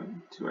back to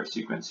our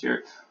sequence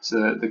here.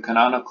 So the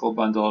canonical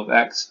bundle of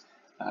x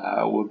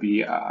will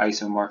be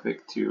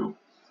isomorphic to,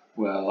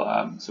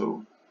 well,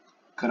 so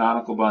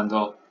canonical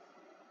bundle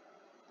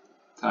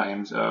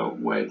times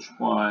wedge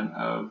 1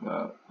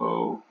 of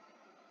O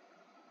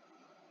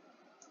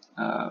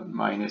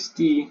minus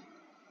D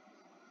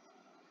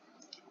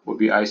will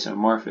be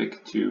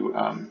isomorphic to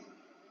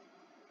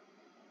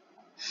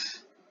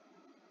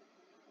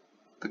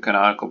the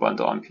canonical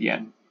bundle on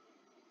Pn,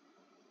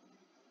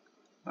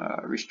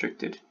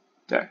 restricted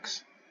to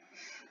x.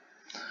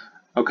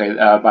 Okay,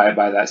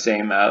 by that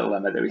same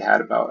lemma that we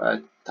had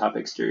about top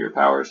exterior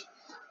powers.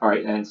 All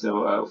right, and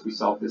so if we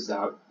solve this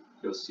out,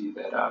 you'll see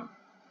that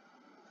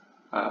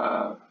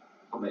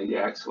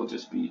omega x will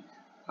just be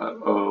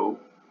O,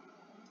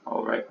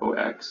 all right,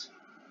 OX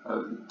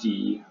of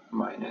D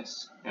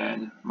minus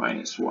N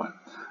minus 1. All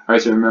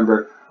right, so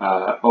remember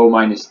O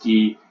minus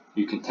D,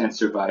 you can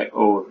tensor by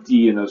O of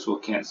D, and those will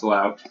cancel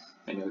out,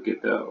 and you'll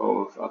get the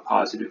O of a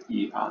positive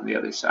E on the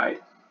other side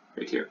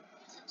right here.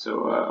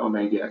 So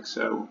omega x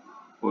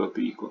will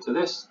be equal to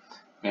this.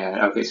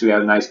 And okay, so we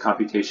have a nice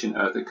computation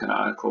of the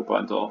canonical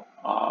bundle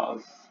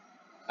of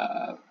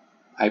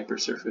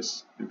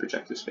hypersurface in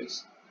projective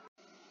space.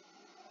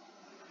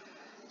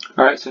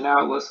 All right, so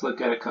now let's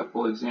look at a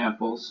couple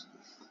examples.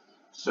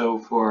 So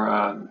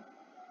for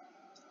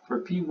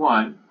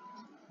P1,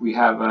 we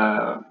have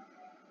the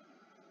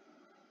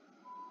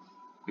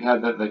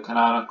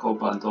canonical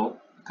bundle,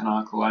 the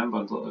canonical line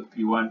bundle of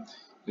P1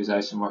 is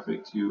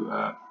isomorphic to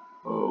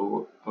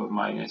O of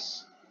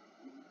minus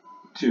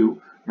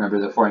 2. Remember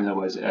the formula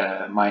was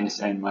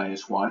minus n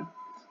minus 1.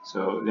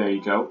 So there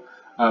you go.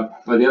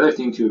 But the other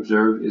thing to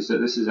observe is that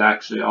this is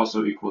actually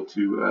also equal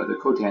to the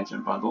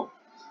cotangent bundle.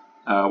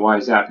 Why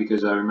is that?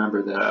 Because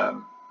remember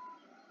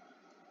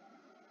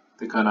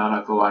the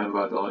canonical line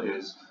bundle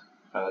is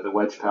the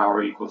wedge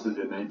power equal to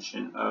the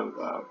dimension of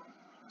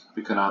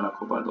the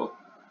canonical bundle.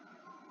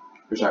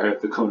 Or sorry,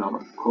 of the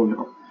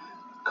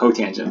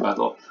cotangent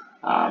bundle.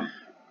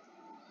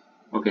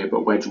 Okay,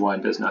 but wedge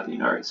 1 does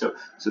nothing. All right, so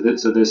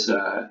this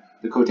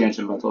the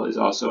cotangent bundle is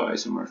also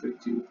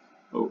isomorphic to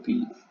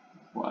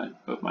OP1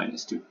 of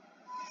minus 2.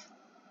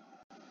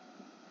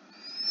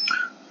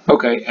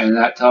 Okay, and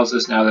that tells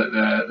us now that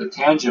the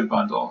tangent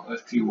bundle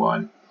of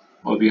P1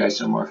 will be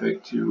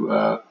isomorphic to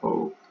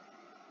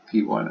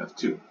OP1 of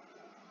 2.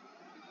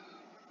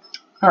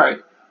 All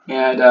right,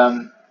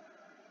 and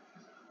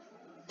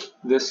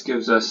this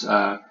gives us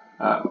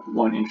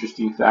one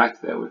interesting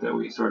fact that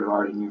we sort of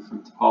already knew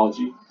from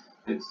topology.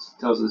 It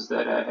tells us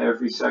that at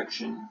every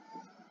section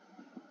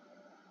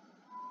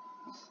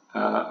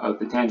of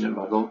the tangent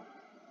bundle,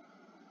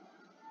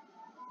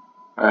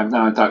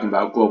 now I'm talking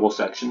about global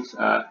sections,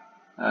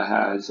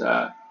 has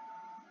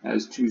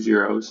 2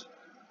 zeros.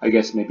 I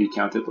guess maybe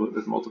counted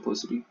with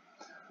multiplicity.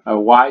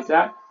 Why is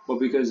that? Well,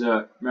 because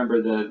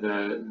remember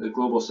the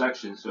global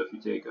section. So if you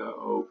take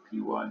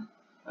OP1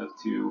 of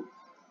 2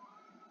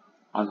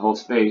 on the whole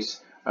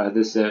space,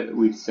 this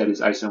we said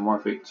is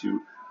isomorphic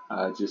to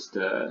just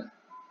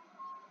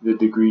the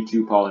degree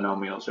 2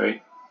 polynomials,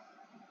 right?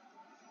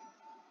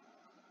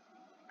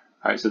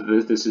 All right, so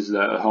this is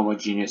the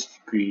homogeneous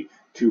degree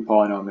 2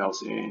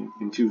 polynomials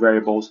in 2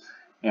 variables,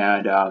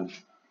 and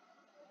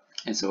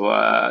so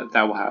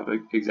that will have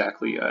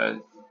exactly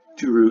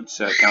 2 roots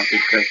counted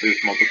correctly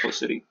with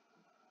multiplicity.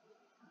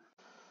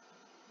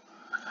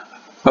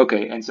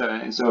 Okay, and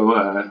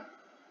so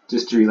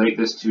just to relate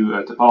this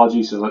to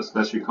topology, so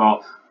let's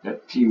recall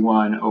that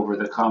P1 over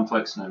the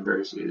complex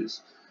numbers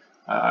is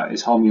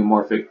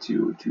homeomorphic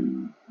to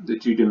the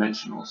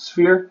 2-dimensional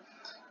sphere,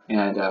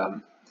 and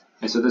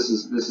so this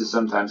is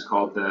sometimes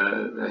called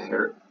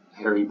the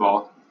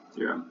Hairy-Ball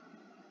theorem.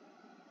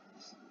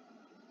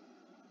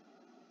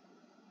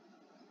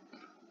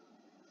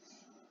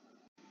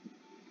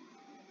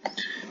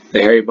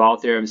 The Hairy-Ball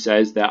theorem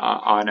says that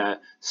on a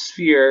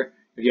sphere,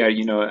 if you had,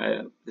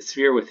 a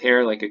sphere with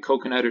hair like a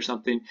coconut or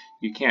something,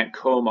 you can't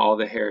comb all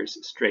the hairs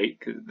straight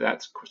because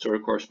that sort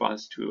of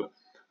corresponds to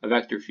a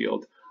vector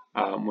field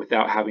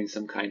without having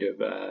some kind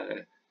of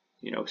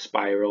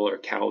spiral or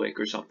cowlick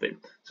or something.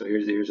 So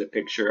here's a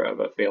picture of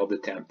a failed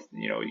attempt.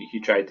 He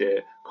tried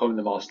to comb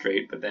them all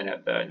straight, but then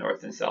at the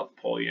north and south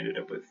pole, you ended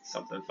up with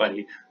something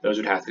funny. Those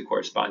would have to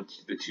correspond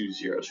to the 2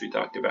 zeros we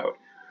talked about.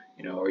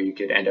 Or you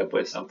could end up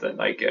with something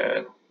like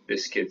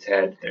this kid's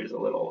head. There's a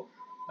little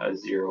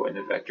 0 in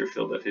the vector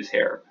field of his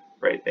hair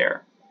right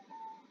there.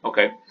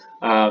 Okay,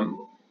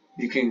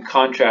 you can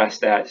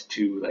contrast that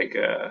to like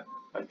a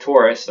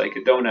torus, like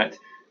a donut.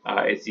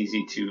 It's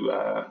easy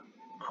to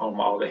comb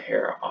all the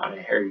hair on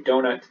a hairy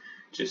donut.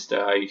 Just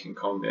you can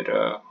comb it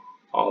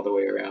all the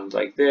way around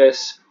like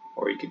this,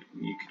 or you could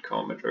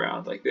comb it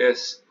around like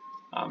this,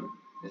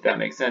 if that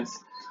makes sense.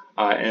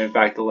 And in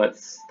fact,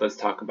 let's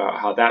talk about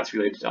how that's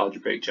related to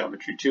algebraic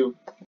geometry too.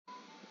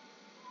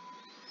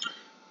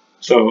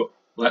 So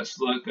let's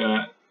look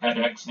at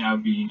x now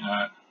being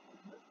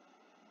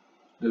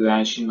the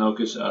vanishing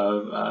locus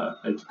of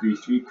a degree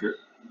 3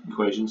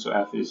 equation. So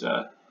f is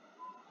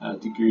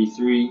degree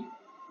 3,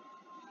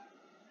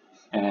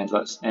 and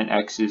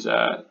x is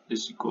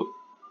equal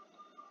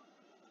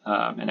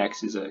and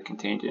x is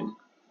contained in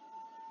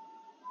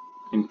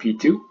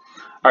P2. All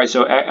right,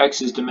 so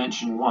x is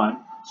dimension 1.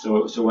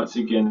 So once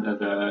again,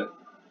 the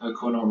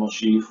conormal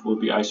sheaf will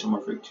be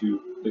isomorphic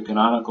to the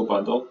canonical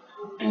bundle,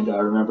 and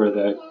remember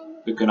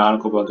the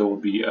canonical bundle will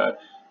be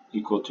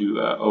equal to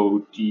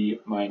OD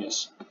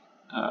minus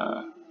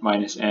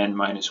n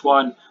minus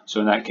 1.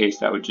 So in that case,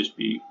 that would just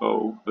be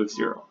O of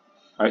 0. All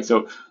right,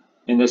 so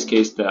in this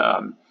case,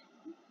 the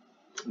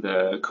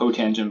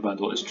cotangent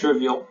bundle is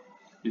trivial.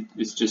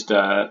 It's just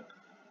a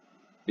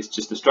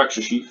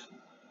structure sheaf,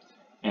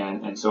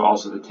 and so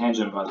also the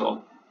tangent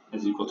bundle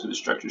is equal to the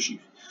structure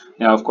sheaf.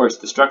 Now, of course,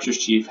 the structure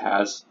sheaf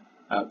has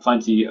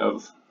plenty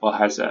of, well,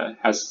 has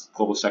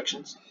global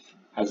sections,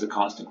 has the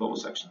constant global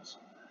sections.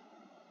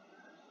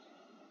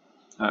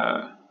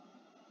 That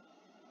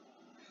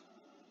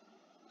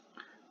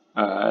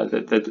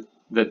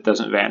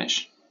doesn't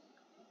vanish.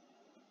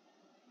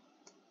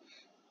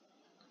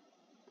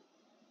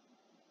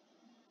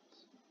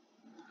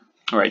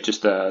 All right,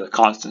 just the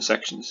constant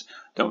sections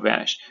don't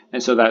vanish,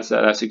 and so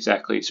that's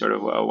exactly sort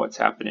of what's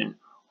happening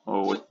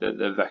with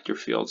the vector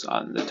fields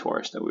on the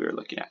torus that we were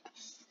looking at.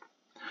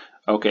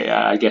 Okay,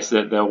 I guess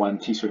that the one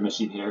piece we're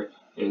missing here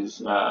is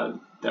that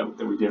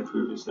we didn't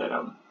prove is that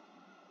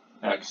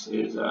x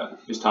is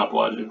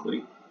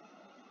topologically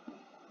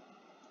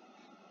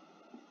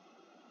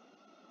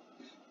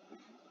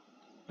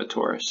a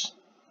torus.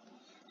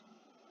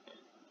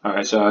 All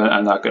right, so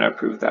I'm not going to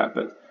prove that,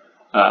 but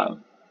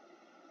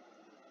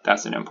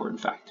that's an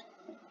important fact.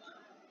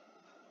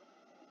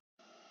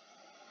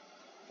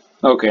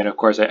 Okay, and of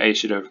course I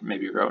should have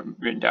maybe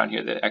written down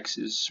here that x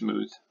is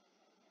smooth,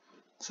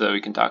 so that we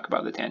can talk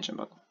about the tangent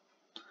bundle.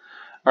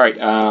 All right,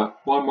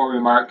 one more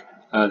remark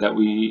that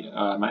we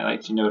might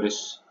like to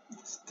notice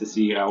to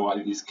see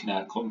why these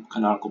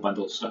canonical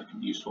bundle stuff can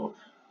be useful.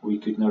 We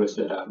could notice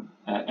that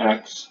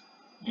x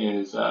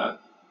is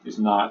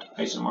not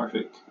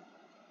isomorphic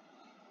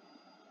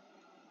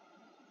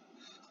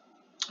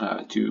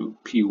to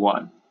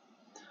P1.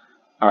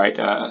 All right,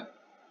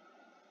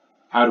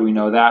 how do we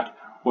know that?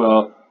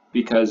 Well,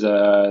 because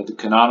the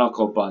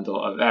canonical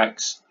bundle of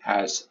x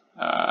has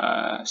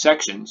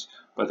sections,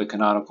 but the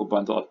canonical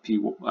bundle of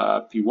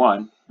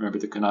P1, remember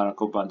the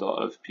canonical bundle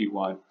of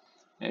P1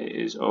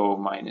 is O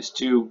minus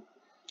 2.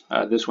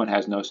 This one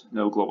has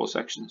no global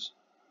sections.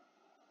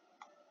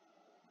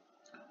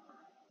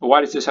 But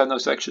why does this have no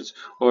sections?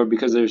 Well,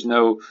 because there's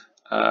no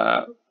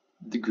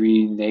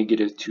degree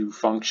 -2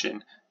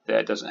 function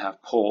that doesn't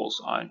have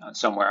poles on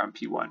somewhere on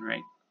P1,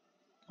 right?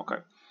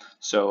 Okay,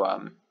 so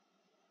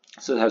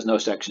so it has no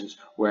sections,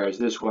 whereas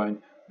this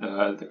one,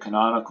 the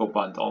canonical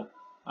bundle,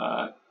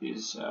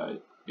 is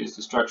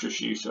the structure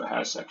sheaf, so it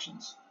has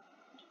sections,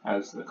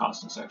 has the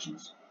constant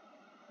sections.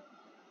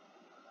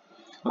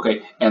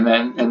 Okay, and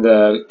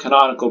the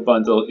canonical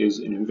bundle is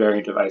an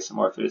invariant of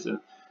isomorphism,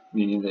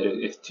 meaning that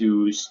if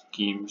two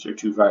schemes or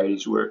two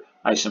varieties were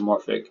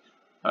isomorphic,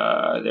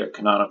 their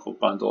canonical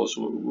bundles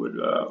would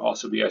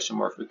also be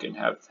isomorphic and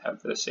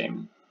have the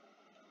same.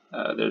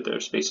 Their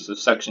spaces of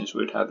sections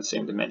would have the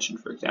same dimension,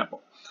 for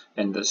example.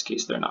 In this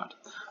case, they're not.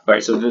 All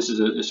right, so this is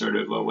a sort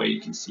of a way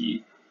you can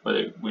see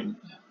whether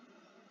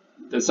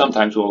that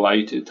sometimes will allow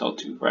you to tell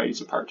two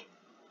varieties apart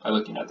by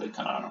looking at the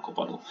canonical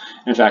bundle.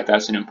 In fact,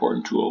 that's an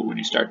important tool when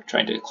you start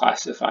trying to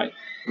classify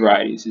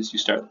varieties, is you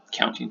start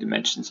counting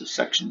dimensions of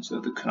sections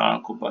of the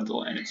canonical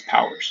bundle and its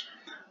powers.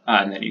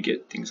 And then you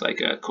get things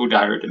like a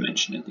Kodaira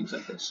dimension and things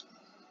like this.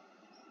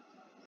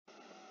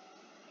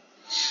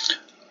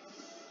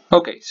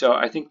 Okay, so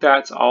I think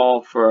that's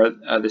all for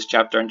this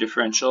chapter on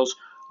differentials.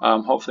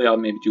 Hopefully I'll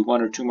maybe do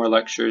 1 or 2 more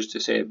lectures to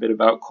say a bit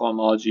about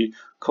cohomology.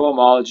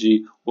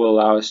 Cohomology will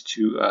allow us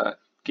to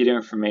get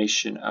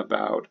information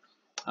about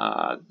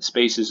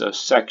spaces of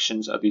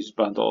sections of these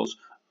bundles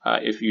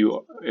if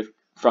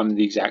from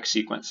the exact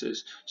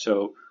sequences.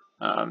 So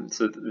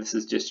so this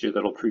is just your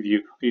little preview.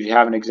 If you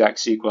have an exact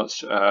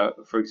sequence,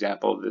 for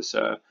example, this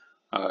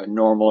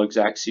normal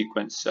exact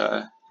sequence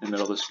in the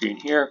middle of the screen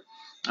here,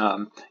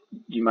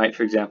 you might,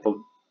 for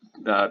example,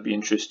 be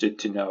interested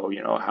to know,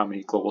 how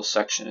many global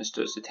sections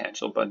does the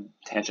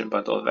tangent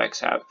bundle of x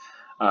have?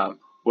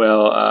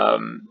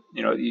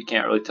 You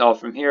can't really tell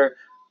from here,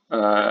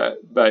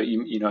 but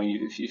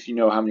if you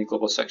know how many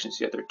global sections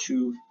the other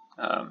two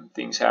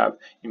things have,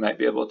 you might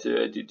be able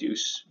to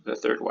deduce the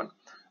third one.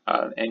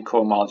 And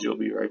cohomology will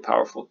be a very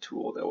powerful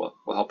tool that will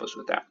help us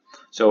with that.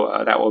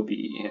 So that will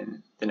be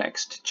in the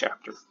next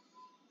chapter.